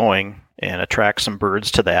stuff going and attract some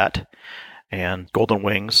birds to that, and golden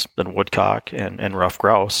wings, then woodcock and rough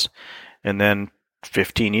grouse. And then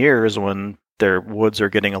 15 years, when their woods are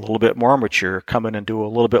getting a little bit more mature, come in and do a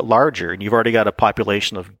little bit larger, and you've already got a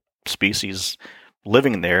population of species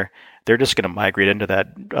living there. They're just going to migrate into that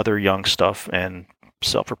other young stuff and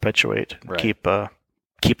self-perpetuate. Right. Keep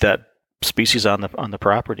that species on the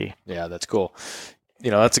property. Yeah, that's cool.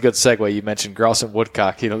 That's a good segue. You mentioned grouse and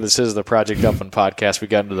woodcock. This is the Project Upland podcast. We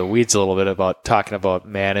got into the weeds a little bit about talking about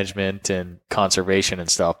management and conservation and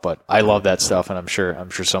stuff, but I love that stuff, and I'm sure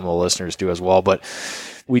some of the listeners do as well. But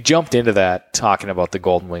we jumped into that talking about the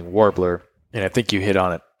golden wing warbler, and I think you hit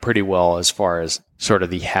on it pretty well as far as sort of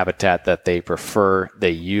the habitat that they prefer, they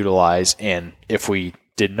utilize. And if we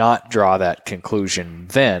did not draw that conclusion,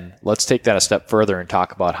 then let's take that a step further and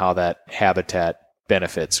talk about how that habitat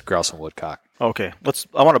benefits grouse and woodcock. Okay,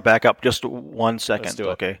 I want to back up just 1 second. Let's do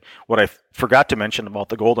it. Okay, what I forgot to mention about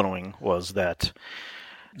the golden wing was that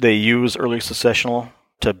they use early successional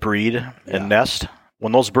to breed and nest.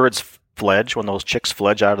 When those birds fledge, when those chicks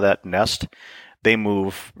fledge out of that nest, they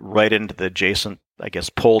move right into the adjacent, I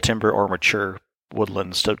guess, pole timber or mature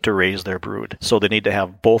woodlands to raise their brood. So they need to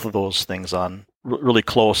have both of those things on really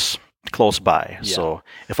close by. Yeah. So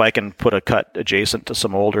if I can put a cut adjacent to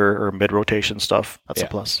some older or mid-rotation stuff, that's a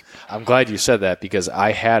plus. I'm glad you said that, because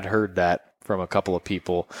I had heard that from a couple of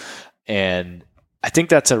people, and I think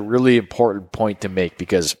that's a really important point to make,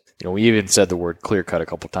 because we even said the word clear cut a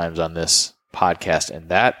couple times on this podcast, and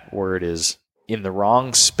that word is in the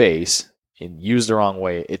wrong space and used the wrong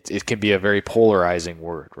way. It can be a very polarizing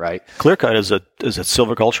word, right? Clear cut is a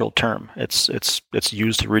silvicultural term. It's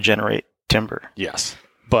used to regenerate timber. Yes,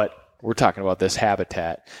 but we're talking about this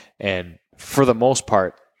habitat, and for the most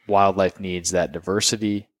part, wildlife needs that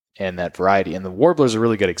diversity and that variety. And the warbler is a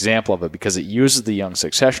really good example of it because it uses the young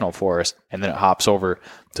successional forest and then it hops over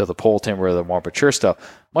to the pole timber, the more mature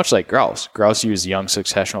stuff, much like grouse. Grouse use young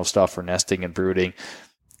successional stuff for nesting and brooding.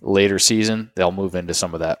 Later season, they'll move into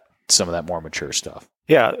some of that more mature stuff.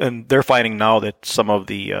 Yeah, and they're finding now that some of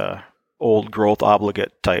the old growth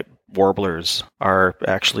obligate type warblers are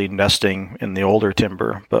actually nesting in the older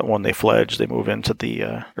timber, but when they fledge, they move into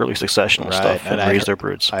the early successional stuff and raise their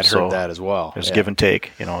broods. I'd heard that as well. There's give and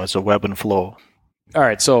take. It's a web and flow. All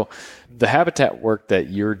right, so the habitat work that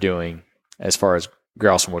you're doing as far as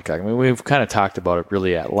grouse and woodcock, I mean, we've kind of talked about it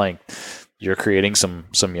really at length. You're creating some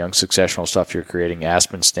young successional stuff. You're creating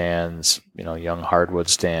aspen stands, young hardwood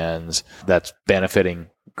stands that's benefiting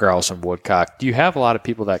grouse and woodcock. Do you have a lot of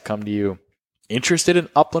people that come to you interested in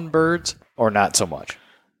upland birds or not so much?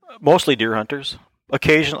 Mostly deer hunters.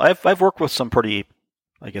 Occasionally, I've worked with some pretty,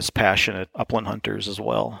 passionate upland hunters as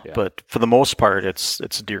well. Yeah. But for the most part, it's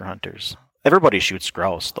deer hunters. Everybody shoots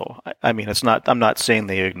grouse, though. I mean, it's not. I'm not saying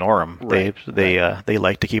they ignore them. Right. They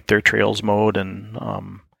like to keep their trails mowed and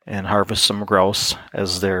harvest some grouse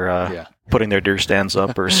as they're putting their deer stands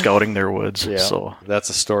up or scouting their woods. Yeah. So that's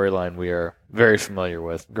a storyline we are very familiar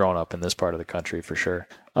with growing up in this part of the country for sure.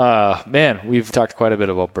 Man, we've talked quite a bit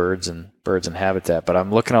about birds and habitat, but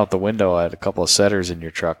I'm looking out the window at a couple of setters in your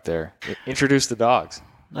truck there. Introduce the dogs.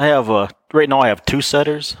 I have right now I have 2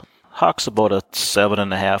 setters. Hawk's about a 7.5,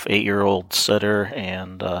 8-year-old setter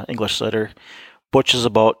and English setter. Butch is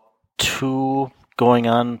about 2 going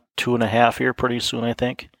on 2.5 here pretty soon, I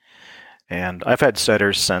think. And I've had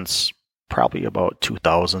setters since probably about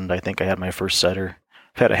 2000. I think I had my first setter.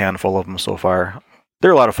 I've had a handful of them so far.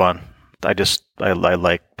 They're a lot of fun. I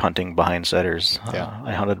like hunting behind setters. Yeah.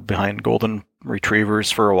 I hunted behind golden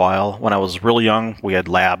retrievers for a while. When I was really young, we had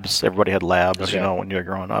labs. Everybody had labs, okay. When you were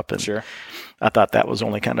growing up. And sure. I thought that was the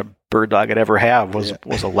only kind of bird dog I'd ever have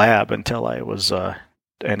was a lab until I was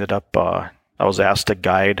ended up. I was asked to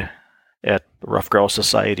guide at the Rough Grouse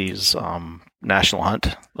Society's national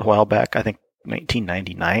hunt a while back. I think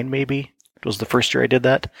 1999 maybe it was the first year I did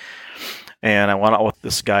that. And I went out with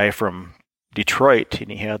this guy from Detroit,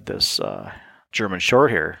 and he had this German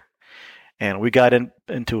Shorthair. And we got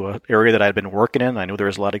into an area that I'd been working in. I knew there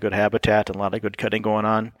was a lot of good habitat and a lot of good cutting going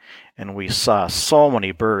on. And we saw so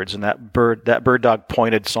many birds, and that bird dog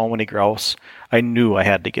pointed so many grouse. I knew I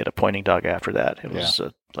had to get a pointing dog after that. It was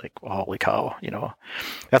like, holy cow,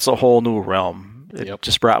 That's a whole new realm. It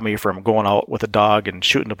just brought me from going out with a dog and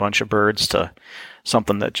shooting a bunch of birds to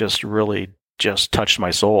something that just really just touched my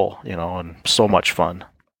soul, and so much fun.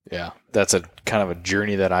 Yeah, that's a kind of a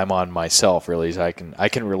journey that I'm on myself, really. I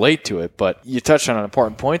can relate to it, but you touched on an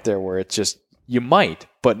important point there where it's just, you might,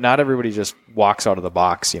 but not everybody just walks out of the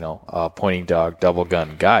box, pointing dog, double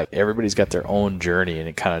gun guy. Everybody's got their own journey, and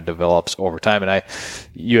it kind of develops over time. And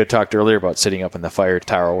you had talked earlier about sitting up in the fire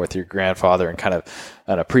tower with your grandfather and kind of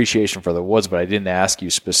an appreciation for the woods, but I didn't ask you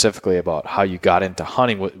specifically about how you got into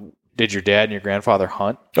hunting. Did your dad and your grandfather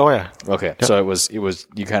hunt? Oh yeah. Okay. Yep. So it was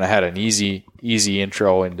you kind of had an easy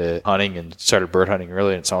intro into hunting and started bird hunting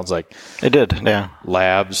early, and it sounds like it did. Yeah.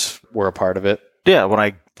 Labs were a part of it. Yeah. When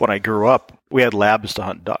I grew up, we had labs to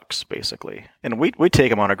hunt ducks basically, and we'd take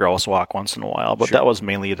them on a grouse walk once in a while, but that was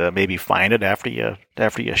mainly to maybe find it after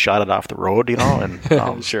you shot it off the road,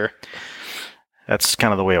 and sure. That's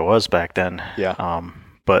kind of the way it was back then. Yeah.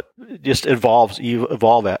 But it just evolve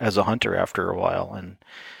as a hunter after a while, and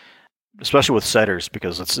especially with setters,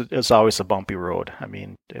 because it's always a bumpy road. I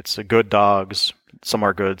mean, it's a good dogs. Some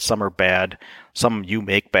are good, some are bad. Some you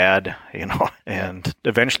make bad, and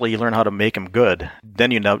eventually you learn how to make them good.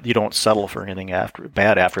 Then you don't settle for anything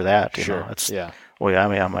bad after that. Sure. Well,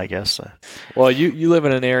 yeah, I guess. Well, you live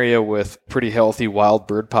in an area with pretty healthy wild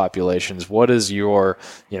bird populations. What is your,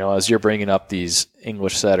 as you're bringing up these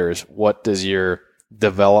English setters, what does your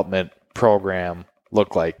development program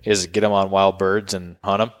look like? Is it get them on wild birds and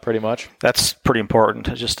hunt them pretty much? That's pretty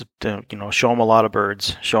important. Just to show them a lot of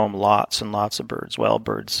birds, show them lots and lots of birds, wild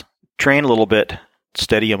birds. Train a little bit,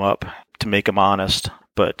 steady them up to make them honest,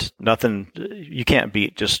 but nothing, you can't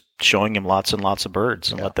beat just showing them lots and lots of birds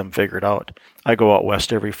and let them figure it out. I go out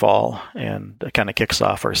west every fall, and that kind of kicks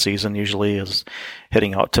off our season usually, is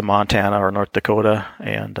heading out to Montana or North Dakota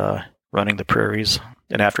and running the prairies.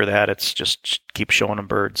 And after that, it's just keep showing them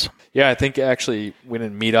birds. Yeah, I think actually we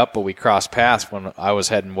didn't meet up, but we crossed paths when I was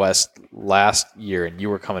heading west last year and you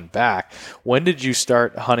were coming back. When did you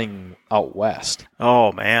start hunting out west?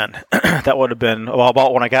 Oh, man. That would have been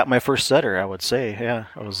about when I got my first setter, I would say. Yeah,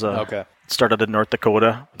 I was started in North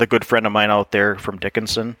Dakota with a good friend of mine out there from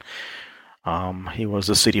Dickinson. He was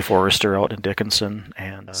a city forester out in Dickinson,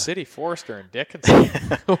 and City forester in Dickinson.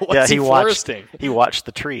 What's he foresting? He watched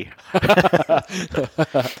the tree.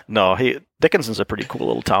 No, Dickinson's a pretty cool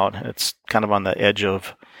little town. It's kind of on the edge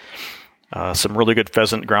of some really good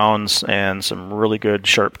pheasant grounds and some really good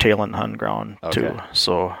sharp tail and hun ground too.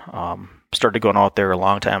 So started going out there a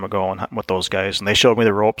long time ago and hunting with those guys, and they showed me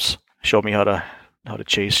the ropes, showed me how to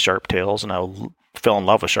chase sharp tails, and I fell in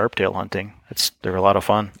love with sharp tail hunting. They're a lot of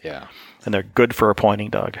fun. Yeah. And they're good for a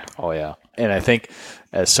pointing dog. Oh, yeah. And I think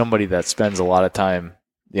as somebody that spends a lot of time,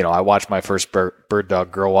 I watched my first bird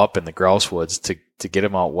dog grow up in the grouse woods to get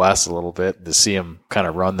him out west a little bit, to see him kind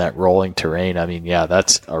of run that rolling terrain. I mean, yeah,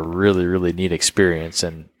 that's a really, really neat experience.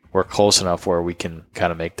 And we're close enough where we can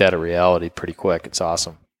kind of make that a reality pretty quick. It's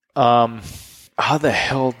awesome. How the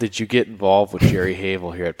hell did you get involved with Jerry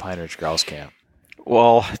Havel here at Pine Ridge Grouse Camp?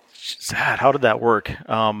 Well, how did that work?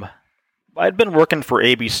 I'd been working for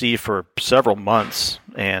ABC for several months,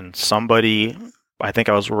 and I think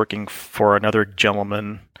I was working for another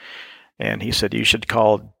gentleman, and he said, you should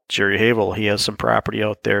call Jerry Havel. He has some property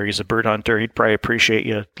out there. He's a bird hunter. He'd probably appreciate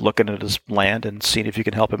you looking at his land and seeing if you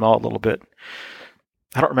can help him out a little bit.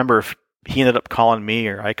 I don't remember if he ended up calling me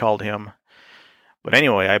or I called him. But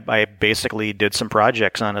anyway, I basically did some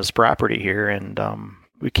projects on his property here, and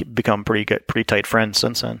we become pretty tight friends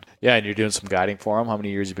since then. Yeah, and you're doing some guiding for him. How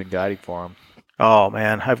many years have you been guiding for him? Oh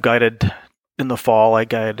man, I've guided in the fall. I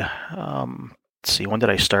guide. Let's see, when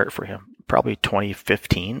did I start for him? Probably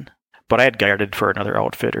 2015. But I had guided for another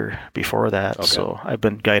outfitter before that, okay. So I've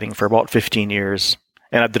been guiding for about 15 years,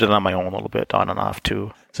 and I did it on my own a little bit, on and off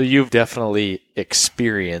too. So you've definitely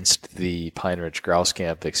experienced the Pine Ridge Grouse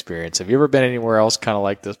Camp experience. Have you ever been anywhere else kind of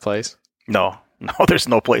like this place? No, there's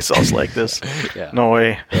no place else like this. Yeah. No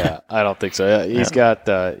way. Yeah, I don't think so. Yeah,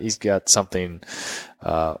 he's got something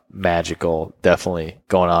magical definitely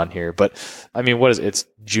going on here. But I mean, what is it? It's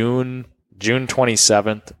June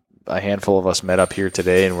 27th. A handful of us met up here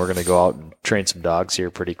today, and we're going to go out and train some dogs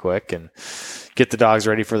here pretty quick and get the dogs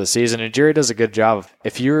ready for the season. And Jerry does a good job.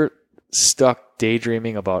 If you're stuck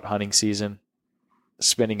daydreaming about hunting season,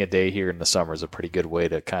 spending a day here in the summer is a pretty good way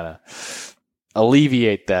to kind of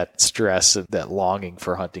alleviate that stress and that longing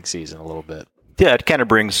for hunting season a little bit. Yeah, it kind of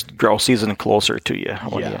brings grouse season closer to you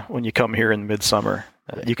when you come here in midsummer.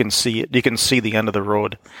 You can see it. You can see the end of the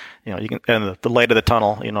road. You can and the light of the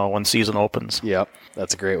tunnel. When season opens. Yep,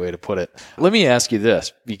 that's a great way to put it. Let me ask you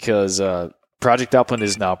this, because Project Upland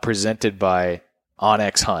is now presented by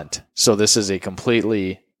Onyx Hunt. So this is a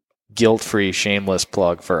completely guilt-free, shameless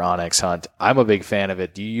plug for Onyx Hunt. I'm a big fan of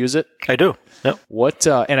it. Do you use it? I do. Yep.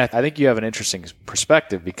 And I think you have an interesting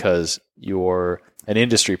perspective because you're an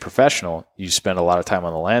industry professional. You spend a lot of time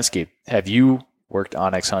on the landscape. Have you worked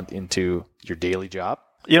Onyx Hunt into your daily job?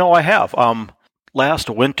 I have. Last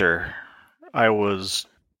winter, I was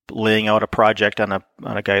laying out a project on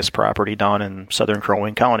a guy's property down in southern Crow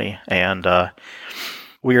Wing County, and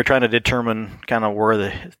we were trying to determine kind of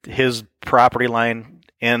where his property line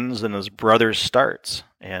ends and his brother's starts.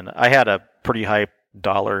 And I had a pretty high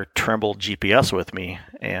dollar Trimble GPS with me,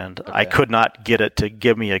 and okay. I could not get it to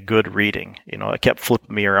give me a good reading. It kept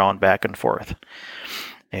flipping me around back and forth.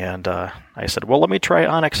 And I said, well, let me try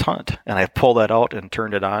Onyx Hunt. And I pulled that out and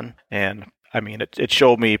turned it on. And I mean, it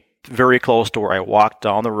showed me very close to where I walked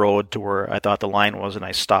down the road to where I thought the line was, and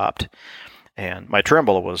I stopped. And my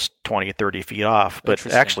Trimble was 20, 30 feet off. But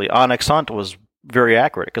actually, Onyx Hunt was very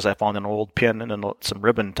accurate because I found an old pin and some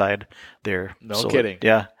ribbon tied there. No kidding.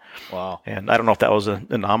 Yeah. Wow. And I don't know if that was an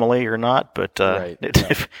anomaly or not, but right.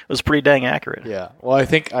 It was pretty dang accurate. Yeah. Well, I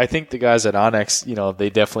think the guys at Onyx, they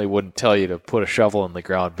definitely wouldn't tell you to put a shovel in the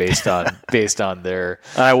ground based on their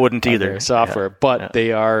I wouldn't either their software, yeah. But yeah.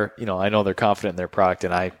 They are, I know they're confident in their product,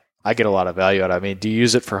 and I get a lot of value out of it. I mean, do you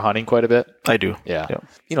use it for hunting quite a bit? I do. Yeah.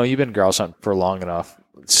 You've been grouse hunting for long enough,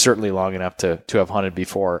 certainly long enough to have hunted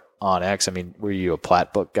before Onyx. I mean, were you a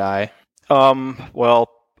plat book guy? Well,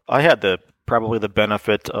 I had probably the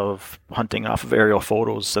benefit of hunting off of aerial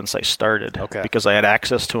photos since I started. Okay. Because I had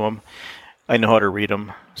access to them. I know how to read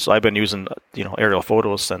them. So I've been using, aerial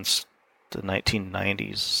photos since the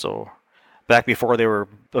 1990s. So back before they were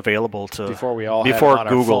available before we all before had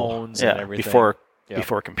Google, our phones and everything.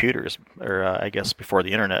 Before computers, or I guess before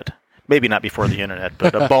the internet. Maybe not before the internet,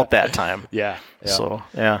 but about that time. Yeah. So,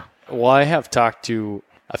 yeah. Well, I have talked to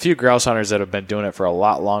a few grouse hunters that have been doing it for a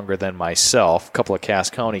lot longer than myself, a couple of Cass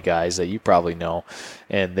County guys that you probably know,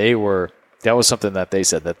 and that was something that they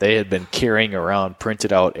said, that they had been carrying around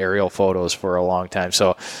printed out aerial photos for a long time.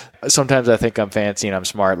 So sometimes I think I'm fancy and I'm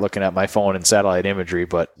smart looking at my phone and satellite imagery,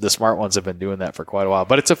 but the smart ones have been doing that for quite a while.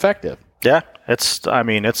 But it's effective. Yeah, it's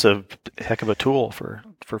a heck of a tool for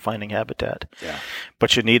finding habitat. Yeah.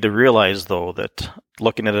 But you need to realize, though, that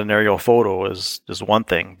looking at an aerial photo is one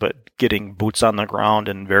thing, but getting boots on the ground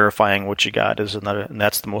and verifying what you got is another, and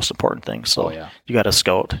that's the most important thing. So you got to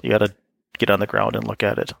scout. You got to get on the ground and look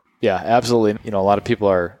at it. Yeah, absolutely. A lot of people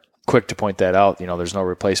are quick to point that out. There's no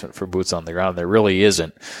replacement for boots on the ground. There really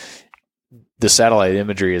isn't. The satellite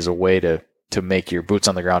imagery is a way to make your boots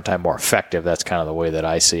on the ground time more effective. That's kind of the way that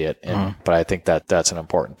I see it. But I think that's an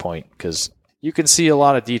important point, because you can see a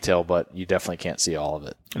lot of detail, but you definitely can't see all of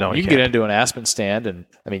it. No, you can get into an aspen stand, and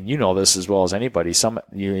this as well as anybody.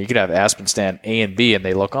 You could have aspen stand A and B, and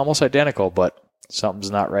they look almost identical, but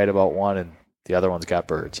something's not right about one, and the other one's got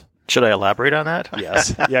birds. Should I elaborate on that?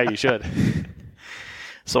 Yes. Yeah, you should.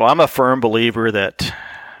 So I'm a firm believer that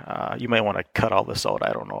you might want to cut all this out.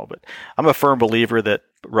 I don't know, but I'm a firm believer that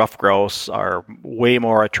ruffed grouse are way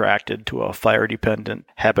more attracted to a fire-dependent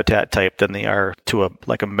habitat type than they are to a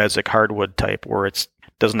mesic hardwood type, where it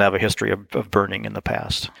doesn't have a history of burning in the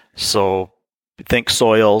past. So think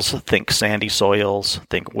soils, think sandy soils,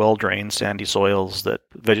 think well-drained sandy soils that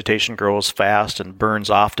vegetation grows fast and burns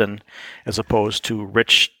often, as opposed to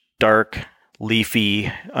rich, dark,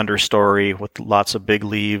 leafy understory with lots of big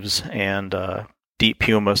leaves and deep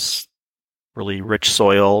humus, really rich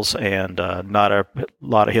soils, and not a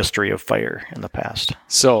lot of history of fire in the past.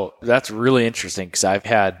 So that's really interesting, because I've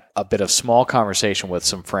had a bit of small conversation with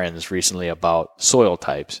some friends recently about soil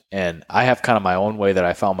types, and I have kind of my own way that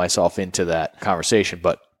I found myself into that conversation.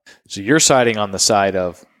 But so you're siding on the side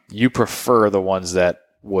of you prefer the ones that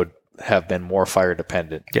would have been more fire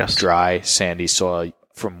dependent. Yes. Dry, sandy soil.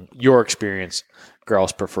 From your experience,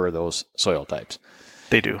 grouse prefer those soil types.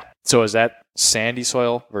 They do. So is that sandy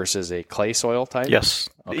soil versus a clay soil type? Yes.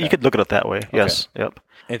 Okay. You could look at it that way. Okay. Yes. Yep.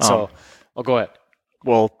 And so, go ahead.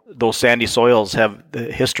 Well, those sandy soils have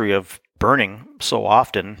the history of burning so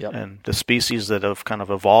often, Yep. and the species that have kind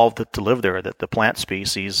of evolved to live there, that the plant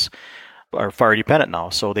species are fire dependent now,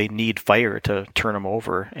 so they need fire to turn them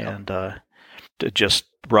over. Yep. And just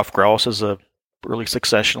rough grouse is a really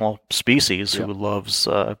successional species who loves,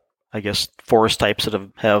 forest types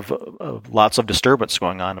that have lots of disturbance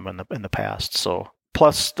going on them in the past. So,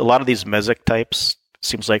 plus a lot of these mesic types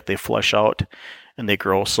seems like they flush out and they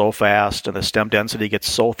grow so fast, and the stem density gets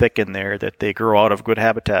so thick in there that they grow out of good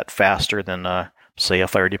habitat faster than say a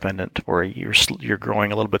fire dependent, where you're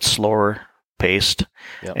growing a little bit slower paced,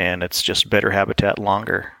 and it's just better habitat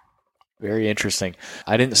longer. Very interesting.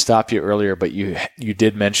 I didn't stop you earlier, but you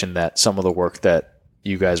did mention that some of the work that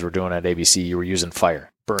you guys were doing at ABC, you were using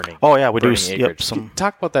fire, burning. Oh yeah, we do. Yep.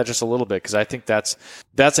 Talk about that just a little bit, because I think that's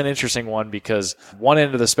an interesting one, because one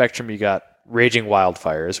end of the spectrum you got raging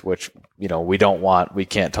wildfires, which we don't want. We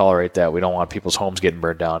can't tolerate that. We don't want people's homes getting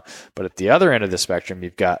burned down. But at the other end of the spectrum,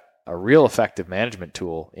 you've got a real effective management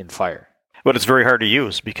tool in fire. But it's very hard to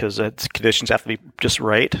use because conditions have to be just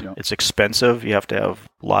right. Yeah. It's expensive. You have to have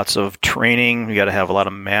lots of training. You got to have a lot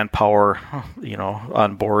of manpower,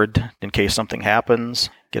 on board in case something happens.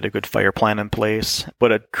 Get a good fire plan in place.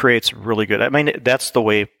 But it creates really good. That's the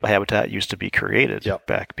way habitat used to be created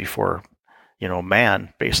back before,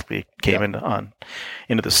 man basically came into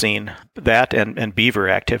the scene. That and beaver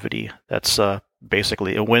activity. That's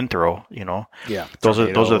basically a wind throw. Yeah. Those are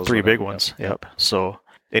the three big ones. Yep. So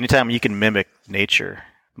anytime you can mimic nature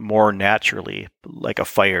more naturally, like a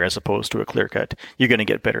fire as opposed to a clear cut, you're going to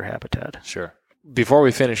get better habitat. Sure. Before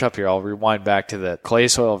we finish up here, I'll rewind back to the clay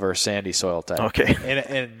soil versus sandy soil type. Okay.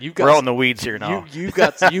 And you guys, we're all in the weeds here now.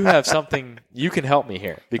 You have something, you can help me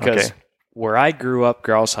here, because where I grew up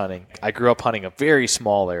grouse hunting, I grew up hunting a very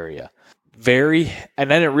small area. And I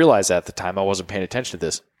didn't realize that at the time. I wasn't paying attention to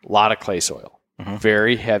this. A lot of clay soil. Mm-hmm.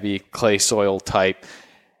 Very heavy clay soil type.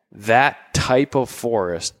 That type of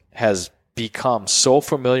forest has become so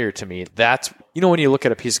familiar to me. That's, when you look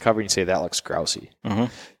at a piece of cover and you say, that looks grousey. Mm-hmm.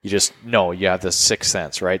 You just know, you have this sixth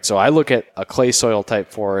sense, right? So I look at a clay soil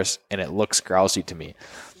type forest and it looks grousey to me.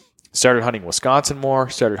 Started hunting Wisconsin more,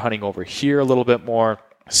 started hunting over here a little bit more,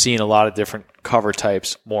 seeing a lot of different cover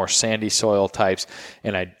types, more sandy soil types.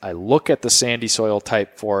 And I look at the sandy soil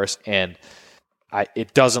type forest and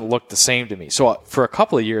it doesn't look the same to me. So for a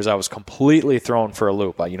couple of years, I was completely thrown for a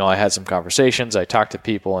loop. I had some conversations. I talked to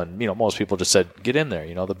people, and most people just said, "Get in there.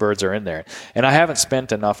 The birds are in there." And I haven't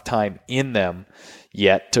spent enough time in them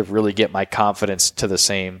yet to really get my confidence to the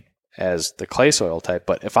same as the clay soil type.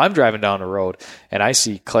 But if I'm driving down the road and I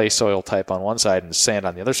see clay soil type on one side and sand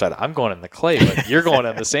on the other side, I'm going in the clay, but you're going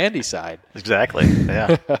on the sandy side. Exactly.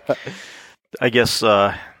 Yeah. I guess.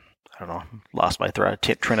 I don't know, lost my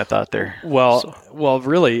train of thought there. Well,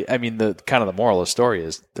 really, the kind of the moral of the story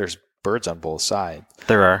is there's birds on both sides.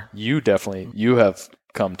 There are. You have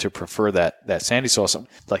come to prefer that sandy soil. So,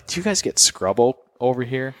 like, do you guys get scrub oak over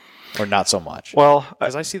here, or not so much? Well,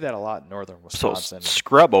 because I see that a lot in northern Wisconsin. So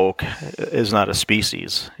scrub oak is not a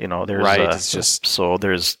species. There's right. It's just so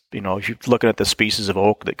there's if you're looking at the species of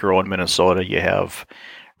oak that grow in Minnesota, you have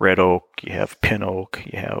red oak, you have pin oak,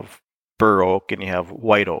 you have bur oak, and you have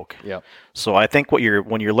white oak. Yeah. So I think when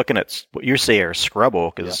you're looking at what you say are scrub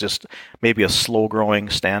oak is just maybe a slow growing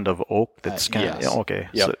stand of oak that's kind of okay.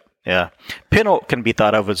 Yep. So, yeah. Pin oak can be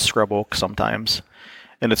thought of as scrub oak sometimes,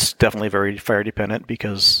 and it's definitely very fire dependent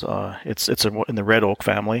because it's in the red oak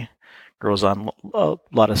family. Grows on a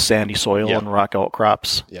lot of sandy soil and rock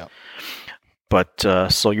outcrops. Yeah.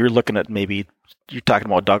 But so you're looking at you're talking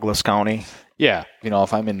about Douglas County. Yeah,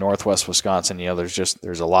 if I'm in Northwest Wisconsin,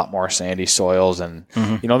 there's a lot more sandy soils, and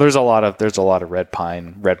there's a lot of red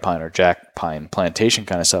pine or jack pine plantation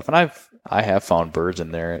kind of stuff, and I have found birds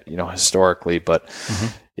in there, historically, but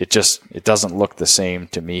it doesn't look the same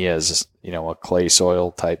to me as a clay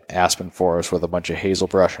soil type aspen forest with a bunch of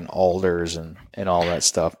hazelbrush and alders and all that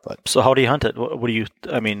stuff. But so how do you hunt it? What do you?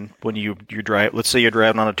 I mean, when you drive, let's say you're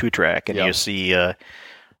driving on a 2-track and you see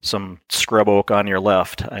some scrub oak on your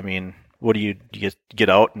left. I mean, what do you get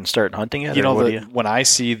out and start hunting it? When I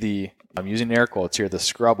see I'm using air quotes here, the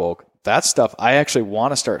scrub oak, that stuff, I actually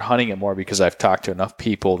want to start hunting it more because I've talked to enough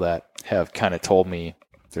people that have kind of told me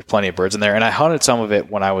there's plenty of birds in there. And I hunted some of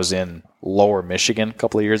it when I was in lower Michigan a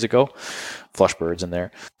couple of years ago, flush birds in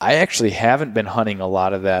there. I actually haven't been hunting a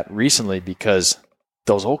lot of that recently because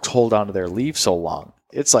those oaks hold on to their leaves so long.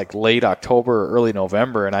 It's like late October or early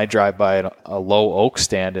November, and I drive by a low oak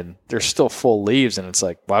stand, and there's still full leaves, and it's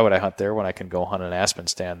like, why would I hunt there when I can go hunt an aspen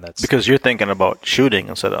stand? That's because you're thinking about shooting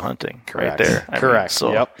instead of hunting. Correct. Right there. Correct.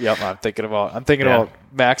 Yep. I'm thinking about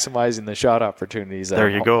maximizing the shot opportunities that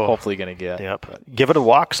I'm hopefully going to get. Yep. But give it a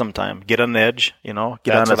walk sometime. Get on the edge. Get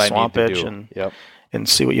on a swamp edge and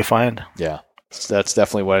see what you find. Yeah, that's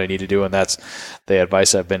definitely what I need to do, and that's the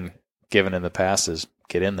advice I've been given in the past: is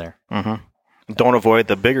get in there. Mm-hmm. Don't avoid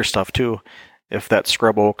the bigger stuff too. If that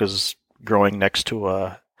scrub oak is growing next to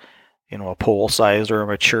a pole-sized or a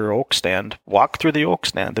mature oak stand, walk through the oak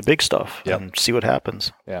stand, the big stuff, and see what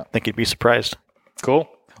happens. Yeah, I think you'd be surprised. Cool.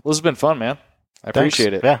 Well, this has been fun, man. I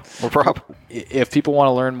appreciate it. Yeah, no problem. If people want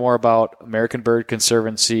to learn more about American Bird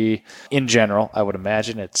Conservancy in general, I would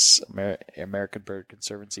imagine it's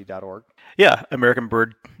AmericanBirdConservancy.org. Yeah,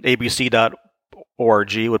 AmericanBirdABC.org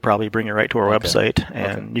would probably bring you right to our website,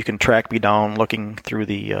 and you can track me down looking through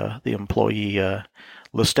the employee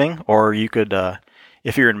listing, or you could,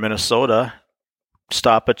 if you're in Minnesota,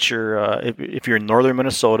 stop at your if you're in northern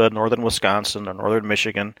Minnesota, northern Wisconsin, or northern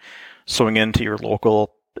Michigan, swing into your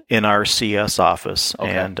local NRCS office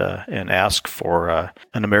and ask for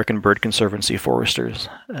an American Bird Conservancy foresters,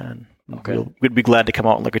 and we'd be glad to come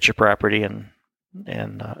out and look at your property and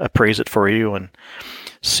appraise it for you and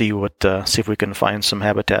see if we can find some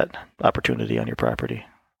habitat opportunity on your property.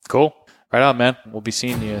 Cool. Right on, man. We'll be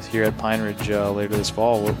seeing you here at Pine Ridge later this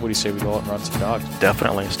fall. What do you say we go out and run some dogs?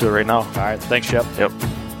 Definitely. Let's do it right now. All right. Thanks, Shep. Yep.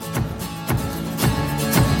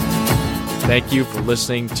 Thank you for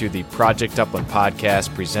listening to the Project Upland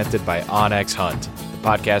podcast presented by OnX Hunt. The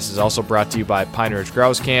podcast is also brought to you by Pine Ridge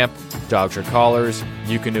Grouse Camp, Dogs Are Callers,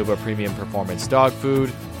 Eukanuba Premium Performance Dog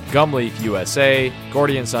Food, Gumleaf USA,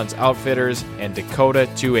 Gordy & Sons Outfitters, and Dakota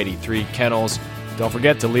 283 Kennels. Don't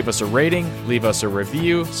forget to leave us a rating, leave us a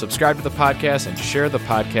review, subscribe to the podcast, and share the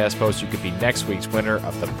podcast post. You could be next week's winner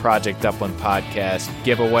of the Project Upland podcast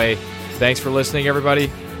giveaway. Thanks for listening,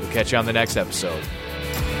 everybody. We'll catch you on the next episode.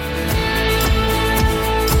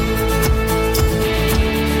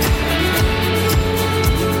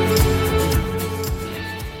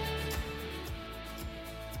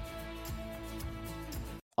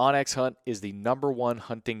 OnX Hunt is the #1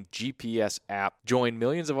 hunting GPS app. Join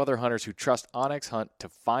millions of other hunters who trust OnX Hunt to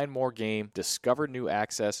find more game, discover new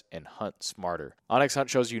access, and hunt smarter. OnX Hunt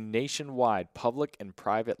shows you nationwide public and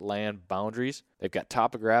private land boundaries. They've got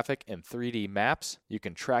topographic and 3D maps. You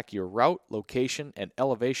can track your route, location, and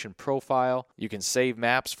elevation profile. You can save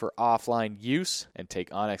maps for offline use and take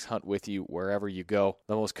OnX Hunt with you wherever you go.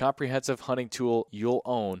 The most comprehensive hunting tool you'll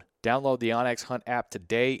own. Download the OnX Hunt app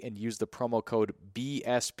today and use the promo code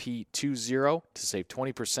BSP20 to save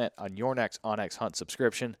 20% on your next OnX Hunt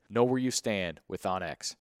subscription. Know where you stand with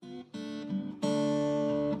OnX.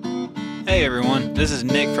 Hey everyone, this is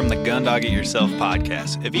Nick from the Gun Dog It Yourself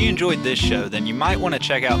podcast. If you enjoyed this show, then you might want to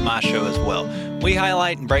check out my show as well. We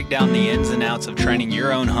highlight and break down the ins and outs of training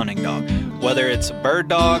your own hunting dog. Whether it's a bird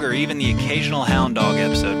dog or even the occasional hound dog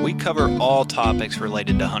episode, we cover all topics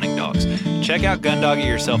related to hunting dogs. Check out Gundog It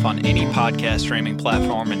Yourself on any podcast streaming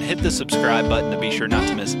platform and hit the subscribe button to be sure not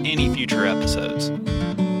to miss any future episodes.